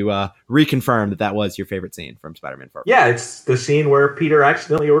and have you reconfirm that was your favorite scene from Spider-Man Far From Home. Yeah, it's the scene where Peter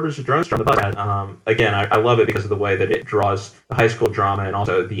accidentally orders a drone from the bus. Again, I love it because of the way that it draws the high school drama and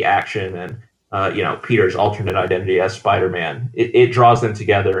also the action and Peter's alternate identity as Spider-Man. It draws them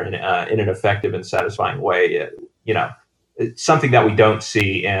together in an effective and satisfying way. It's something that we don't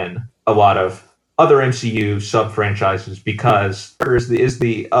see in a lot of other MCU sub-franchises, because is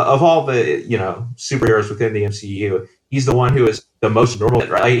the of all the superheroes within the MCU, he's the one who is the most normal,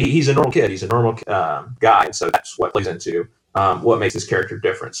 right? He's a normal kid, he's a normal guy, and so that's what plays into what makes this character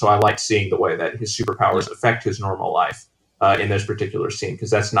different. So I like seeing the way that his superpowers affect his normal life in this particular scene,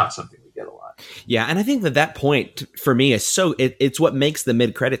 because that's not something we get a lot. Yeah, and I think that point for me is it's what makes the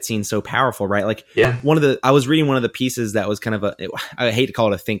mid-credit scene so powerful, right? I was reading one of the pieces that was kind of I hate to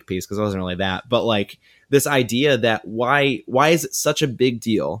call it a think piece because it wasn't really that, but this idea that why is it such a big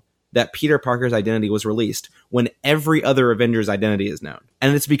deal that Peter Parker's identity was released when every other Avenger's identity is known?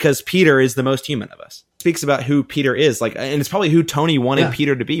 And it's because Peter is the most human of us. It speaks about who Peter is, like, and it's probably who Tony wanted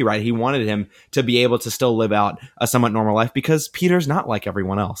Peter to be, right? He wanted him to be able to still live out a somewhat normal life because Peter's not like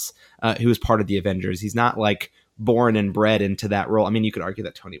everyone else who is part of the Avengers. He's not like born and bred into that role. I mean, you could argue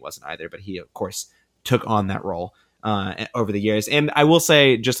that Tony wasn't either, but he, of course, took on that role over the years. And I will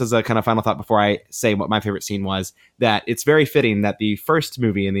say, just as a kind of final thought before I say what my favorite scene was, that it's very fitting that the first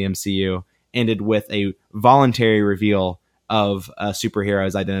movie in the MCU ended with a voluntary reveal of a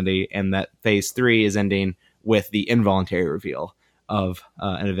superhero's identity, and that Phase 3 is ending with the involuntary reveal of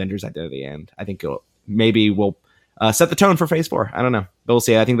an Avenger's identity. And I think we'll set the tone for Phase 4. I don't know, but we'll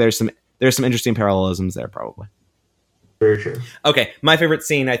see. I think there's some interesting parallelisms there, probably. Very true. Okay, my favorite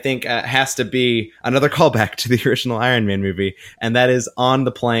scene, I think, has to be another callback to the original Iron Man movie, and that is on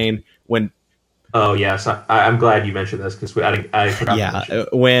the plane when... Oh, yes. I'm glad you mentioned this, because I forgot to mention.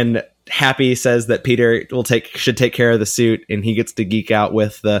 When Happy says that Peter should take care of the suit, and he gets to geek out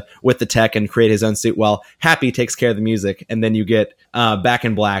with the tech and create his own suit while Happy takes care of the music, and then you get Back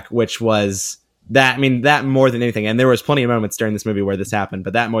in Black, which was... that more than anything, and there was plenty of moments during this movie where this happened,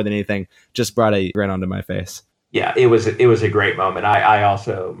 but that more than anything just brought a grin onto my face. Yeah, it was a great moment. I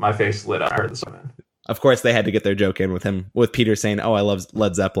also, my face lit up. I heard the song. Of course, they had to get their joke in with Peter saying, "Oh, I love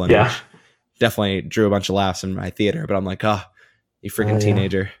Led Zeppelin." Yeah, which definitely drew a bunch of laughs in my theater. But I'm like, oh, you freaking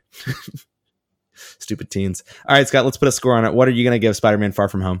teenager, stupid teens. All right, Scott, let's put a score on it. What are you going to give Spider-Man: Far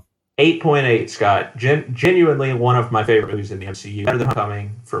From Home? 8.8, Scott. Genuinely one of my favorite movies in the MCU. Better than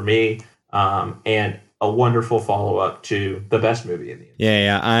Homecoming for me, and a wonderful follow-up to the best movie in the MCU.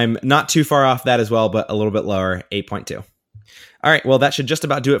 Yeah, I'm not too far off that as well, but a little bit lower, 8.2. All right, well, that should just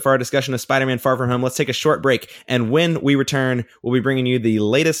about do it for our discussion of Spider-Man: Far From Home. Let's take a short break, and when we return, we'll be bringing you the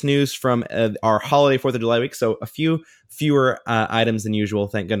latest news from our holiday 4th of July week, so a few fewer items than usual,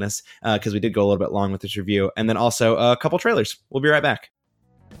 thank goodness, because we did go a little bit long with this review, and then also a couple trailers. We'll be right back.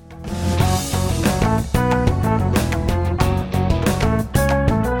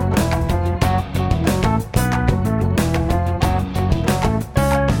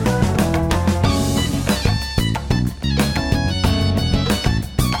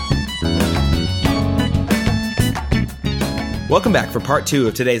 Welcome back for part 2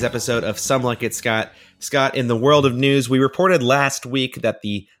 of today's episode of Some Like It, Scott. Scott, in the world of news, we reported last week that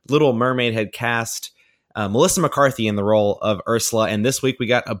The Little Mermaid had cast Melissa McCarthy in the role of Ursula, and this week we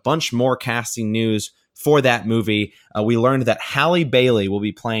got a bunch more casting news for that movie. We learned that Halle Bailey will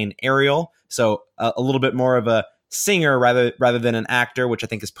be playing Ariel, so a little bit more of a singer rather than an actor, which I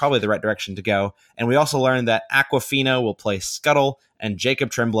think is probably the right direction to go. And we also learned that Awkwafina will play Scuttle and Jacob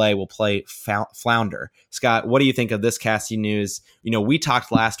Tremblay will play Flounder. Scott, what do you think of this casting news? We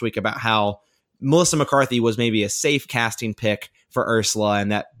talked last week about how Melissa McCarthy was maybe a safe casting pick for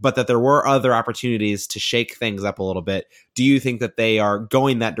Ursula, but that there were other opportunities to shake things up a little bit. Do you think that they are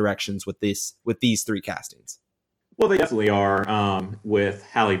going that directions with these 3 castings? Well, they definitely are, with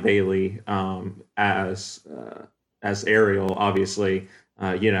Halle Bailey as Ariel, obviously.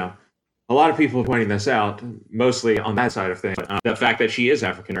 A lot of people are pointing this out, mostly on that side of things. The fact that she is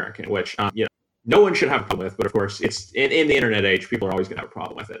African American, which no one should have a problem with, but of course, it's in the internet age, people are always going to have a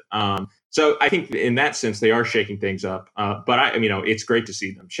problem with it. So I think in that sense, they are shaking things up. But it's great to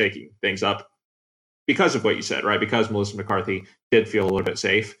see them shaking things up because of what you said, right? Because Melissa McCarthy did feel a little bit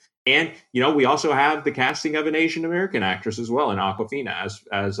safe. And, we also have the casting of an Asian American actress as well in Awkwafina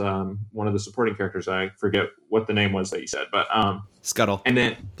as one of the supporting characters. I forget what the name was that you said, but Scuttle. And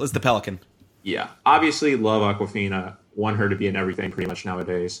then was the Pelican. Yeah, obviously love Awkwafina. Want her to be in everything pretty much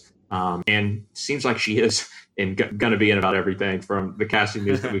nowadays. And seems like she is going to be in about everything from the casting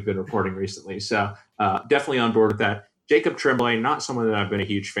news that we've been reporting recently. So definitely on board with that. Jacob Tremblay, not someone that I've been a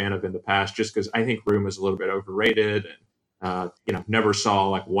huge fan of in the past, just because I think Room is a little bit overrated. And never saw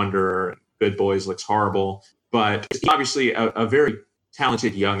like Wonder and Good Boys looks horrible, but he's obviously a very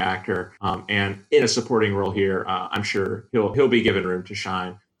talented young actor, and in a supporting role here, I'm sure he'll be given room to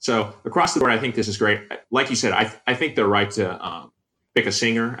shine. So across the board, I think this is great. Like you said, I think they're right to pick a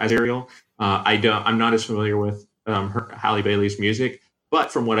singer as Ariel. I'm not as familiar with Halle Bailey's music,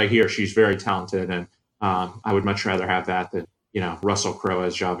 but from what I hear, she's very talented, and I would much rather have that than Russell Crowe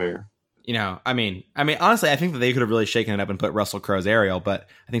as Javert. Honestly, I think that they could have really shaken it up and put Russell Crowe's Ariel, but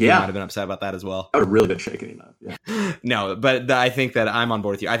I think they might have been upset about that as well. I would have really been shaking it up. Yeah. No, but I think that I'm on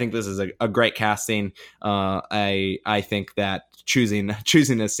board with you. I think this is a great casting. I think that choosing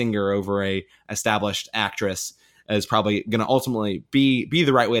a singer over a established actress is probably going to ultimately be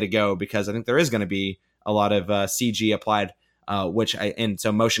the right way to go, because I think there is going to be a lot of CG applied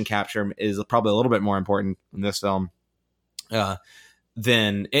so motion capture is probably a little bit more important in this film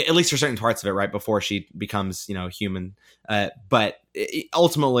than, at least for certain parts of it, right before she becomes, human. But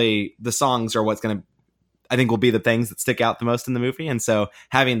ultimately, the songs are what's going to, I think, will be the things that stick out the most in the movie. And so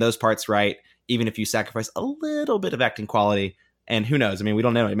having those parts right, even if you sacrifice a little bit of acting quality, and who knows, I mean, we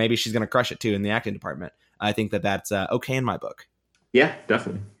don't know, maybe she's going to crush it too in the acting department. I think that's okay in my book. Yeah,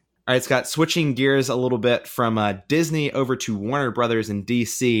 definitely. All right, Scott, switching gears a little bit from Disney over to Warner Brothers and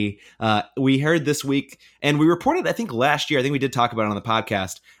DC. We heard this week, and we reported, I think last year, I think we did talk about it on the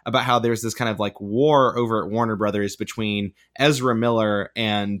podcast, about how there's this kind of like war over at Warner Brothers between Ezra Miller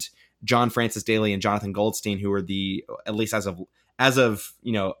and John Francis Daley and Jonathan Goldstein, who were at least as of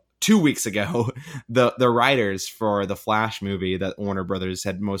 2 weeks ago, the writers for the Flash movie that Warner Brothers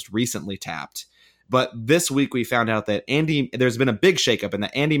had most recently tapped. But this week we found out that there's been a big shakeup, and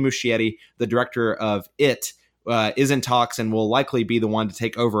that Andy Muschietti, the director of It, is in talks and will likely be the one to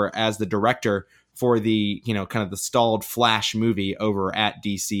take over as the director for the, kind of the stalled Flash movie over at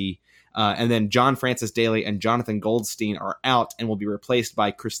DC. And then John Francis Daley and Jonathan Goldstein are out and will be replaced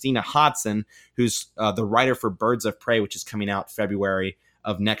by Christina Hodson, who's the writer for Birds of Prey, which is coming out February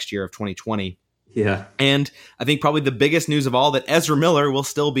of next year of 2020. Yeah. And I think probably the biggest news of all, that Ezra Miller will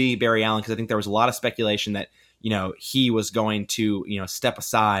still be Barry Allen, because I think there was a lot of speculation that, he was going to, step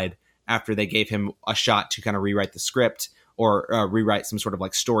aside after they gave him a shot to kind of rewrite the script or rewrite some sort of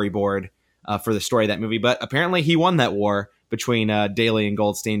like storyboard for the story of that movie. But apparently he won that war between Daley and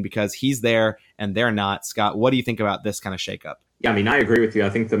Goldstein, because he's there and they're not. Scott, what do you think about this kind of shakeup? Yeah, I mean, I agree with you. I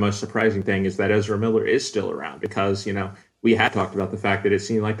think the most surprising thing is that Ezra Miller is still around, because, we had talked about the fact that it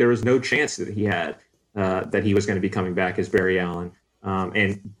seemed like there was no chance that he had that he was going to be coming back as Barry Allen,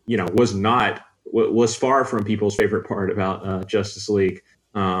 and was far from people's favorite part about Justice League.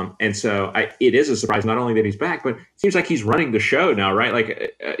 And so it is a surprise not only that he's back, but it seems like he's running the show now, right?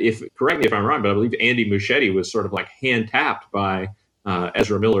 Like, correct me if I'm wrong, but I believe Andy Muschietti was sort of like hand tapped by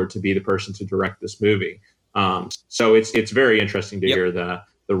Ezra Miller to be the person to direct this movie. So it's very interesting to hear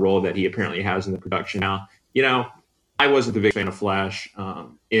the role that he apparently has in the production now. I wasn't the big fan of Flash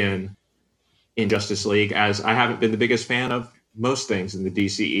in Justice League, as I haven't been the biggest fan of most things in the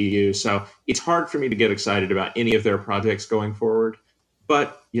DCEU. So it's hard for me to get excited about any of their projects going forward.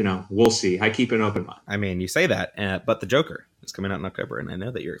 But, we'll see. I keep an open mind. I mean, you say that, but The Joker is coming out in October, and I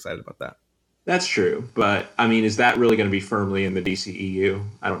know that you're excited about that. That's true. But, I mean, is that really going to be firmly in the DCEU?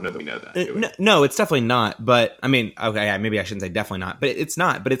 I don't know that we know that. No, it's definitely not. But, I mean, okay, maybe I shouldn't say definitely not. But it's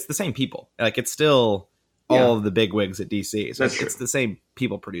not. But it's the same people. Like, it's still all of the big wigs at DC. So it's the same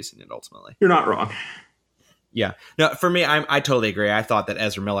people producing it ultimately. You're not wrong. Yeah. No, for me, I totally agree. I thought that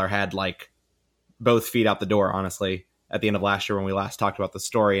Ezra Miller had like both feet out the door, honestly, at the end of last year when we last talked about the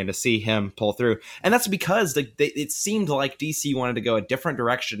story, and to see him pull through. And that's because it seemed like DC wanted to go a different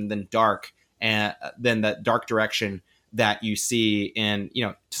direction than dark, and than that dark direction that you see in,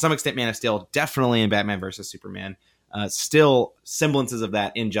 to some extent, Man of Steel, definitely in Batman versus Superman, still semblances of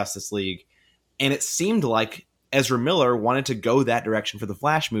that in Justice League. And it seemed like Ezra Miller wanted to go that direction for the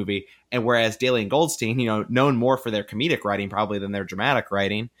Flash movie. And whereas Daley and Goldstein, known more for their comedic writing probably than their dramatic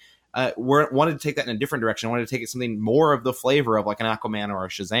writing, wanted to take that in a different direction. Wanted to take it something more of the flavor of like an Aquaman or a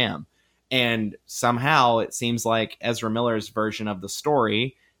Shazam. And somehow it seems like Ezra Miller's version of the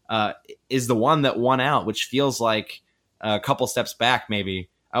story is the one that won out, which feels like a couple steps back maybe.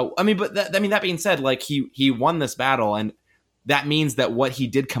 That being said, like he won this battle, and that means that what he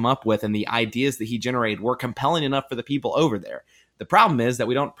did come up with and the ideas that he generated were compelling enough for the people over there. The problem is that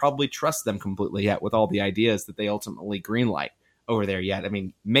we don't probably trust them completely yet with all the ideas that they ultimately greenlight over there yet. I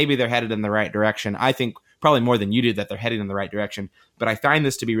mean, maybe they're headed in the right direction. I think probably more than you do that they're headed in the right direction. But I find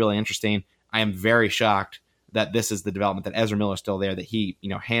this to be really interesting. I am very shocked that this is the development, that Ezra Miller is still there, that he,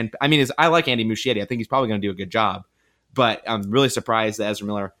 I like Andy Muschietti. I think he's probably going to do a good job. But I'm really surprised that Ezra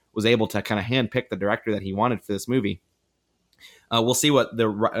Miller was able to kind of handpick the director that he wanted for this movie. We'll see what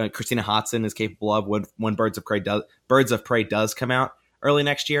the Christina Hodson is capable of when Birds of Prey does come out early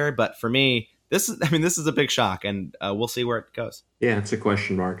next year. But for me, this is a big shock, and we'll see where it goes. Yeah, it's a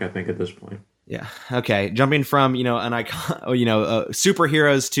question mark, I think, at this point. Yeah. Okay. Jumping from an icon,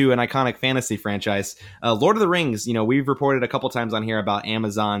 superheroes to an iconic fantasy franchise, Lord of the Rings. We've reported a couple times on here about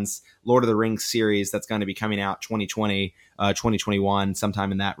Amazon's Lord of the Rings series that's going to be coming out 2020, 2021,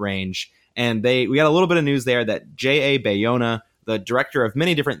 sometime in that range. And we got a little bit of news there that J.A. Bayona, the director of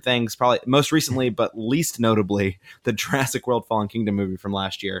many different things, probably most recently, but least notably, the Jurassic World Fallen Kingdom movie from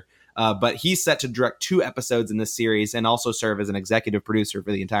last year. But he's set to direct 2 episodes in this series and also serve as an executive producer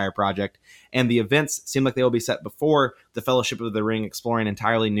for the entire project. And the events seem like they will be set before the Fellowship of the Ring, exploring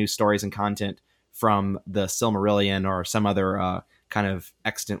entirely new stories and content from the Silmarillion or some other kind of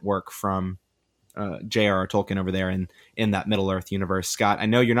extant work from J.R.R. Tolkien over there in that Middle Earth universe. Scott, I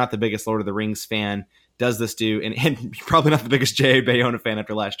know you're not the biggest Lord of the Rings fan. Does this do, and you're probably not the biggest J.A. Bayona fan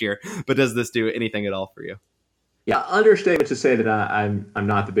after last year, but does this do anything at all for you? Yeah, understatement to say that I'm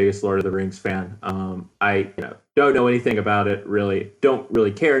not the biggest Lord of the Rings fan. I don't know anything about it, really. Don't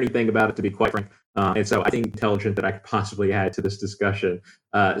really care anything about it, to be quite frank. And so I think intelligent that I could possibly add to this discussion.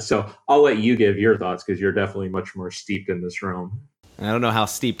 So I'll let you give your thoughts because you're definitely much more steeped in this realm. I don't know how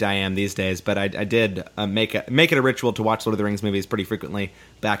steeped I am these days, but I did make it a ritual to watch Lord of the Rings movies pretty frequently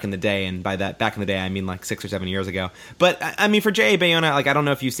back in the day, and by that back in the day I mean like 6 or 7 years ago. But I mean for J.A. Bayona, like I don't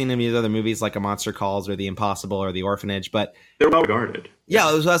know if you've seen any of the other movies like A Monster Calls or The Impossible or The Orphanage, but they're well regarded.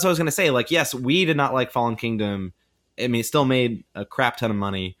 Yeah, that's what I was going to say. Like, yes, we did not like Fallen Kingdom. I mean, it still made a crap ton of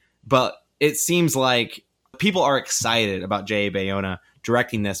money, but it seems like people are excited about J.A. Bayona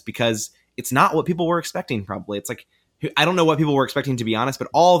directing this because it's not what people were expecting. Probably, it's like. I don't know what people were expecting, to be honest, but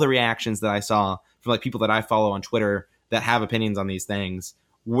all the reactions that I saw from like people that I follow on Twitter that have opinions on these things,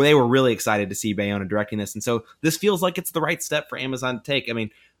 they were really excited to see Bayona directing this. And so this feels like it's the right step for Amazon to take. I mean,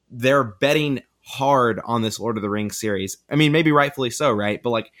 they're betting hard on this Lord of the Rings series. I mean, maybe rightfully so, right?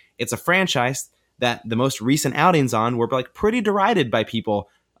 But like, it's a franchise that the most recent outings on were like pretty derided by people.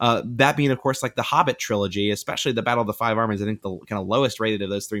 That being, of course, like the Hobbit trilogy, especially the Battle of the Five Armies, I think the kind of lowest rated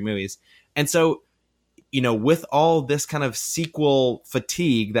of those three movies. And so, with all this kind of sequel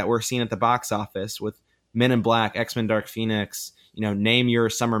fatigue that we're seeing at the box office with Men in Black, X-Men Dark Phoenix, name your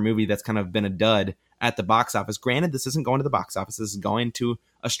summer movie that's kind of been a dud at the box office. Granted, this isn't going to the box office. This is going to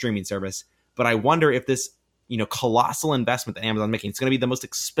a streaming service. But I wonder if this, colossal investment that Amazon's making, it's going to be the most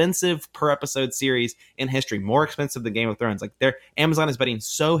expensive per episode series in history, more expensive than Game of Thrones. Like Amazon is betting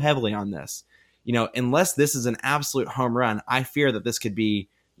so heavily on this. Unless this is an absolute home run, I fear that this could be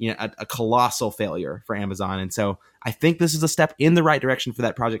a colossal failure for Amazon. And so I think this is a step in the right direction for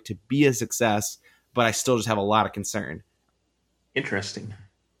that project to be a success, but I still just have a lot of concern. Interesting.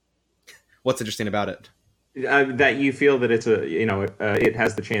 What's interesting about it? That you feel that it's it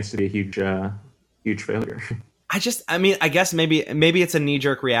has the chance to be a huge failure. I guess maybe it's a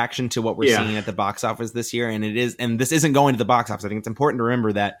knee-jerk reaction to what we're seeing at the box office this year, and this isn't going to the box office. I think it's important to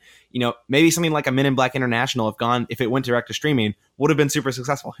remember that, maybe something like a Men in Black International, if it went direct to streaming, would have been super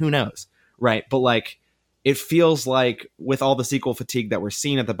successful. Who knows, right? But like, it feels like with all the sequel fatigue that we're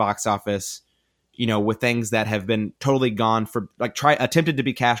seeing at the box office, with things that have been totally gone for like attempted to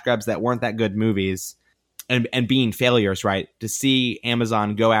be cash grabs that weren't that good movies, and being failures, right? To see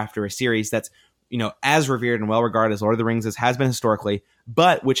Amazon go after a series that's as revered and well regarded as Lord of the Rings has been historically,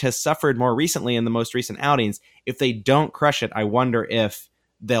 but which has suffered more recently in the most recent outings. If they don't crush it, I wonder if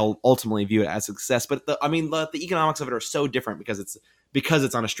they'll ultimately view it as a success. But the economics of it are so different because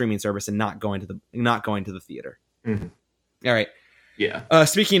it's on a streaming service and not going to the theater. Mm-hmm. All right. Yeah.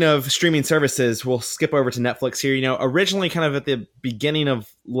 Speaking of streaming services, we'll skip over to Netflix here. Originally, kind of at the beginning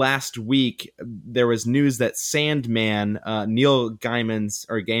of last week, there was news that Sandman, Neil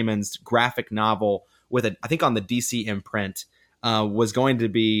Gaiman's graphic novel with I think on the DC imprint, was going to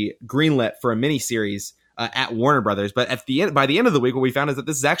be greenlit for a miniseries at Warner Brothers. But by the end of the week, what we found is that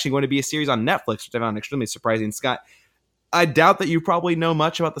this is actually going to be a series on Netflix, which I found extremely surprising. Scott, I doubt that you probably know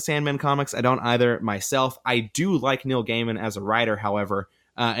much about the Sandman comics. I don't either myself. I do like Neil Gaiman as a writer, however,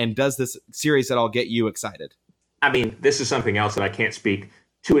 and does this series at all get you excited? I mean, this is something else that I can't speak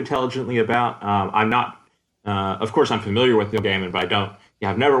too intelligently about. I'm not, of course, I'm familiar with Neil Gaiman, but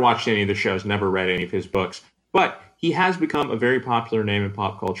I've never watched any of the shows, never read any of his books. But he has become a very popular name in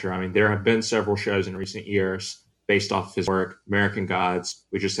pop culture. I mean, there have been several shows in recent years based off of his work. American Gods,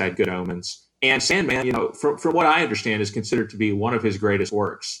 we just had Good Omens. And Sandman, from what I understand, is considered to be one of his greatest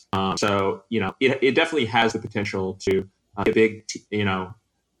works. So, it definitely has the potential to be a big,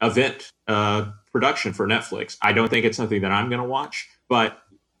 event production for Netflix. I don't think it's something that I'm going to watch, but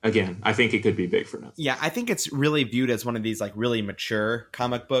again, I think it could be big for Netflix. Yeah, I think it's really viewed as one of these like really mature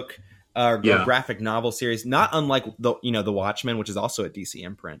comic book graphic novel series, not unlike the Watchmen, which is also a DC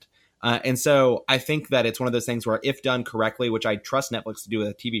imprint. And so I think that it's one of those things where if done correctly, which I trust Netflix to do with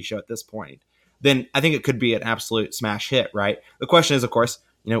a TV show at this point, then I think it could be an absolute smash hit, right? The question is, of course,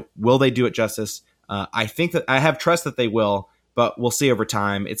 will they do it justice? I think that I have trust that they will, but we'll see over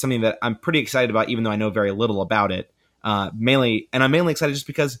time. It's something that I'm pretty excited about, even though I know very little about it. I'm mainly excited just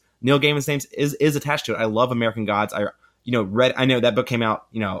because Neil Gaiman's name is attached to it. I love American Gods. I know that book came out,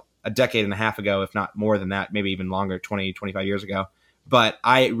 a decade and a half ago, if not more than that, maybe even longer, 20, 25 years ago. But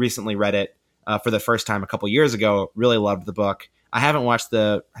I recently read it for the first time a couple years ago. Really loved the book. I haven't watched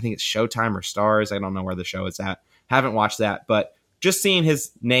I think it's Showtime or Stars. I don't know where the show is at. Haven't watched that, but just seeing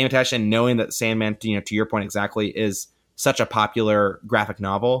his name attached and knowing that Sandman, to your point exactly, is such a popular graphic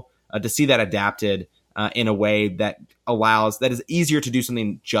novel, to see that adapted in a way that is easier to do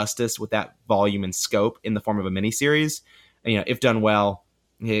something justice with that volume and scope in the form of a miniseries. If done well,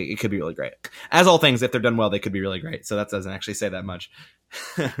 it could be really great. As all things, if they're done well, they could be really great. So that doesn't actually say that much.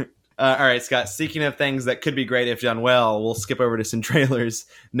 All right, Scott, speaking of things that could be great if done well, we'll skip over to some trailers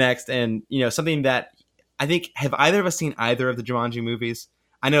next. And, something that I think, have either of us seen either of the Jumanji movies?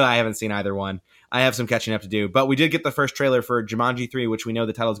 I know I haven't seen either one. I have some catching up to do, but we did get the first trailer for Jumanji 3, which we know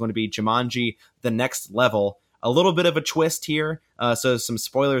the title is going to be Jumanji: The Next Level. A little bit of a twist here. So some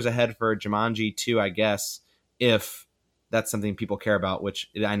spoilers ahead for Jumanji 2, I guess, if that's something people care about, which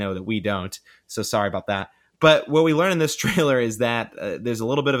I know that we don't. So sorry about that. But what we learn in this trailer is that there's a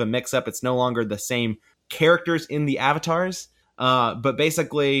little bit of a mix-up. It's no longer the same characters in the avatars, but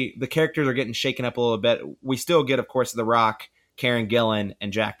basically the characters are getting shaken up a little bit. We still get, of course, The Rock, Karen Gillan,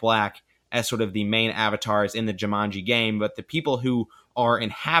 and Jack Black as sort of the main avatars in the Jumanji game, but the people who are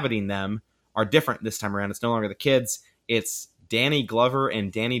inhabiting them are different this time around. It's no longer the kids. It's Danny Glover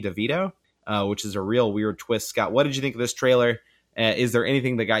and Danny DeVito, which is a real weird twist. Scott, what did you think of this trailer? Is there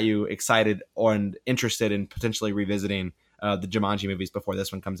anything that got you excited and interested in potentially revisiting the Jumanji movies before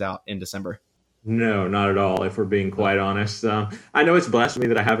this one comes out in December? No, not at all, if we're being quite honest. I know it's blasphemy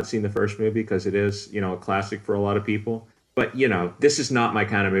that I haven't seen the first movie because it is, a classic for a lot of people. But, this is not my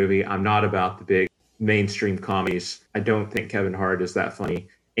kind of movie. I'm not about the big mainstream comedies. I don't think Kevin Hart is that funny.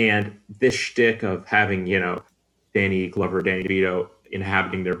 And this shtick of having, Danny Glover, Danny DeVito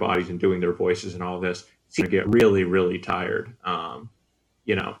inhabiting their bodies and doing their voices and all this, it's going to get really, really tired,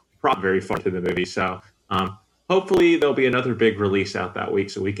 probably very far to the movie. So hopefully there'll be another big release out that week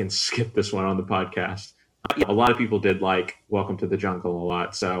so we can skip this one on the podcast. A lot of people did like Welcome to the Jungle a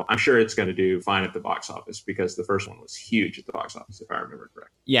lot, so I'm sure it's going to do fine at the box office because the first one was huge at the box office, if I remember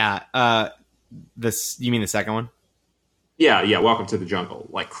correctly. Yeah, you mean the second one? Yeah, Welcome to the Jungle,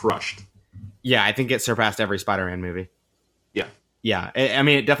 crushed. Yeah, I think it surpassed every Spider-Man movie. Yeah.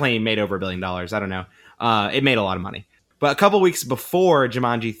 It definitely made over $1 billion. I don't know. It made a lot of money. But a couple weeks before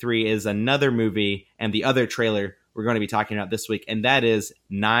Jumanji 3 is another movie and the other trailer we're going to be talking about this week, and that is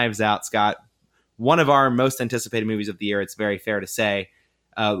Knives Out, Scott. One of our most anticipated movies of the year, it's very fair to say.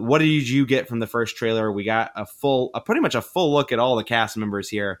 What did you get from the first trailer? We got pretty much a full look at all the cast members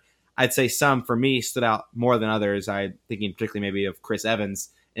here. I'd say some, for me, stood out more than others. I'm thinking particularly maybe of Chris Evans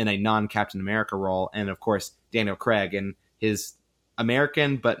in a non-Captain America role, and of course, Daniel Craig in his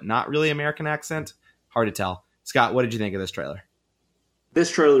American but not really American accent. Hard to tell. Scott, what did you think of this trailer? This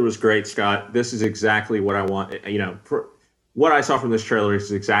trailer was great, Scott. This is exactly what I want. What I saw from this trailer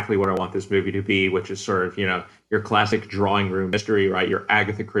is exactly what I want this movie to be, which is sort of, your classic drawing room mystery, right? Your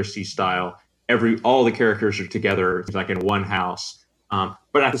Agatha Christie style. All the characters are together, like in one house.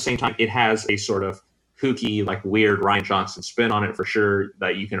 But at the same time, it has a sort of kooky, weird Rian Johnson spin on it for sure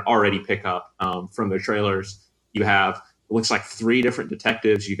that you can already pick up from the trailers. You have, it looks like 3 different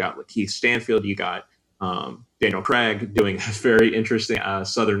detectives. You got Lakeith Stanfield. You got Daniel Craig doing a very interesting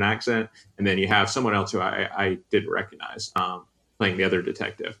Southern accent. And then you have someone else who I didn't recognize playing the other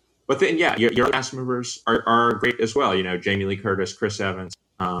detective. But then, your cast members are great as well. Jamie Lee Curtis, Chris Evans,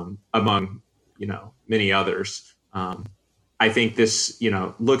 among, many others. I think this,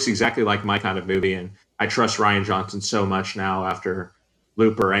 looks exactly like my kind of movie. And I trust Rian Johnson so much now after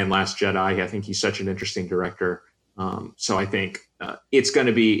Looper and Last Jedi. I think he's such an interesting director. So I think it's going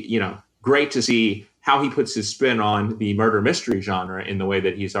to be, great to see how he puts his spin on the murder mystery genre in the way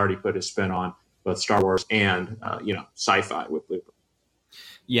that he's already put his spin on both Star Wars and, sci-fi with Looper.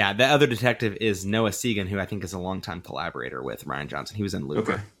 Yeah, the other detective is Noah Segan, who I think is a longtime collaborator with Rian Johnson. He was in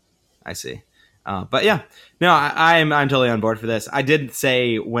Looper. Okay. I see. But yeah, no, I'm totally on board for this. I did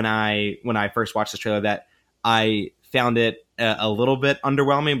say when I first watched this trailer that I found it a little bit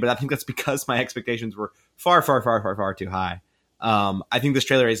underwhelming, but I think that's because my expectations were far, far, far, far, far too high. I think this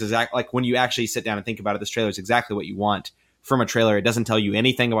trailer is exactly when you actually sit down and think about it. This trailer is exactly what you want from a trailer. It doesn't tell you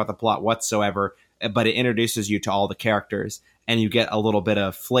anything about the plot whatsoever, but it introduces you to all the characters, and you get a little bit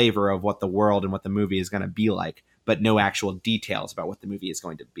of flavor of what the world and what the movie is going to be like, but no actual details about what the movie is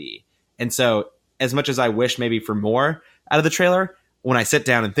going to be. And so, as much as I wish maybe for more out of the trailer, when I sit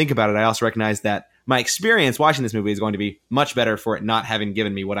down and think about it, I also recognize that my experience watching this movie is going to be much better for it not having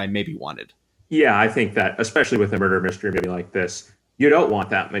given me what I maybe wanted. Yeah, I think that, especially with a murder mystery movie like this, you don't want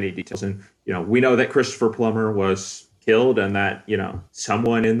that many details. And, we know that Christopher Plummer was killed and that,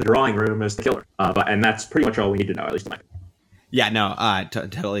 someone in the drawing room is the killer. And that's pretty much all we need to know, at least in my opinion. Yeah, no, I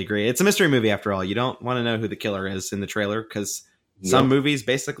totally agree. It's a mystery movie after all. You don't want to know who the killer is in the trailer because some movies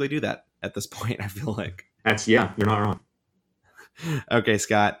basically do that at this point, I feel like. You're not wrong. Okay,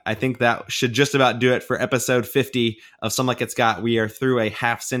 Scott, I think that should just about do it for episode 50 of Some Like It Scott. We are through a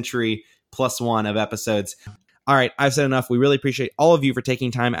half century plus one of episodes. All right, I've said enough. We really appreciate all of you for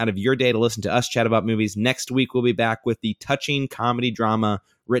taking time out of your day to listen to us chat about movies. Next week, we'll be back with the touching comedy drama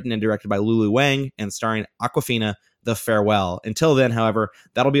written and directed by Lulu Wang and starring Awkwafina, The Farewell. Until then, however,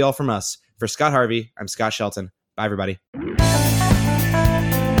 that'll be all from us. For Scott Harvey, I'm Scott Shelton. Bye, everybody.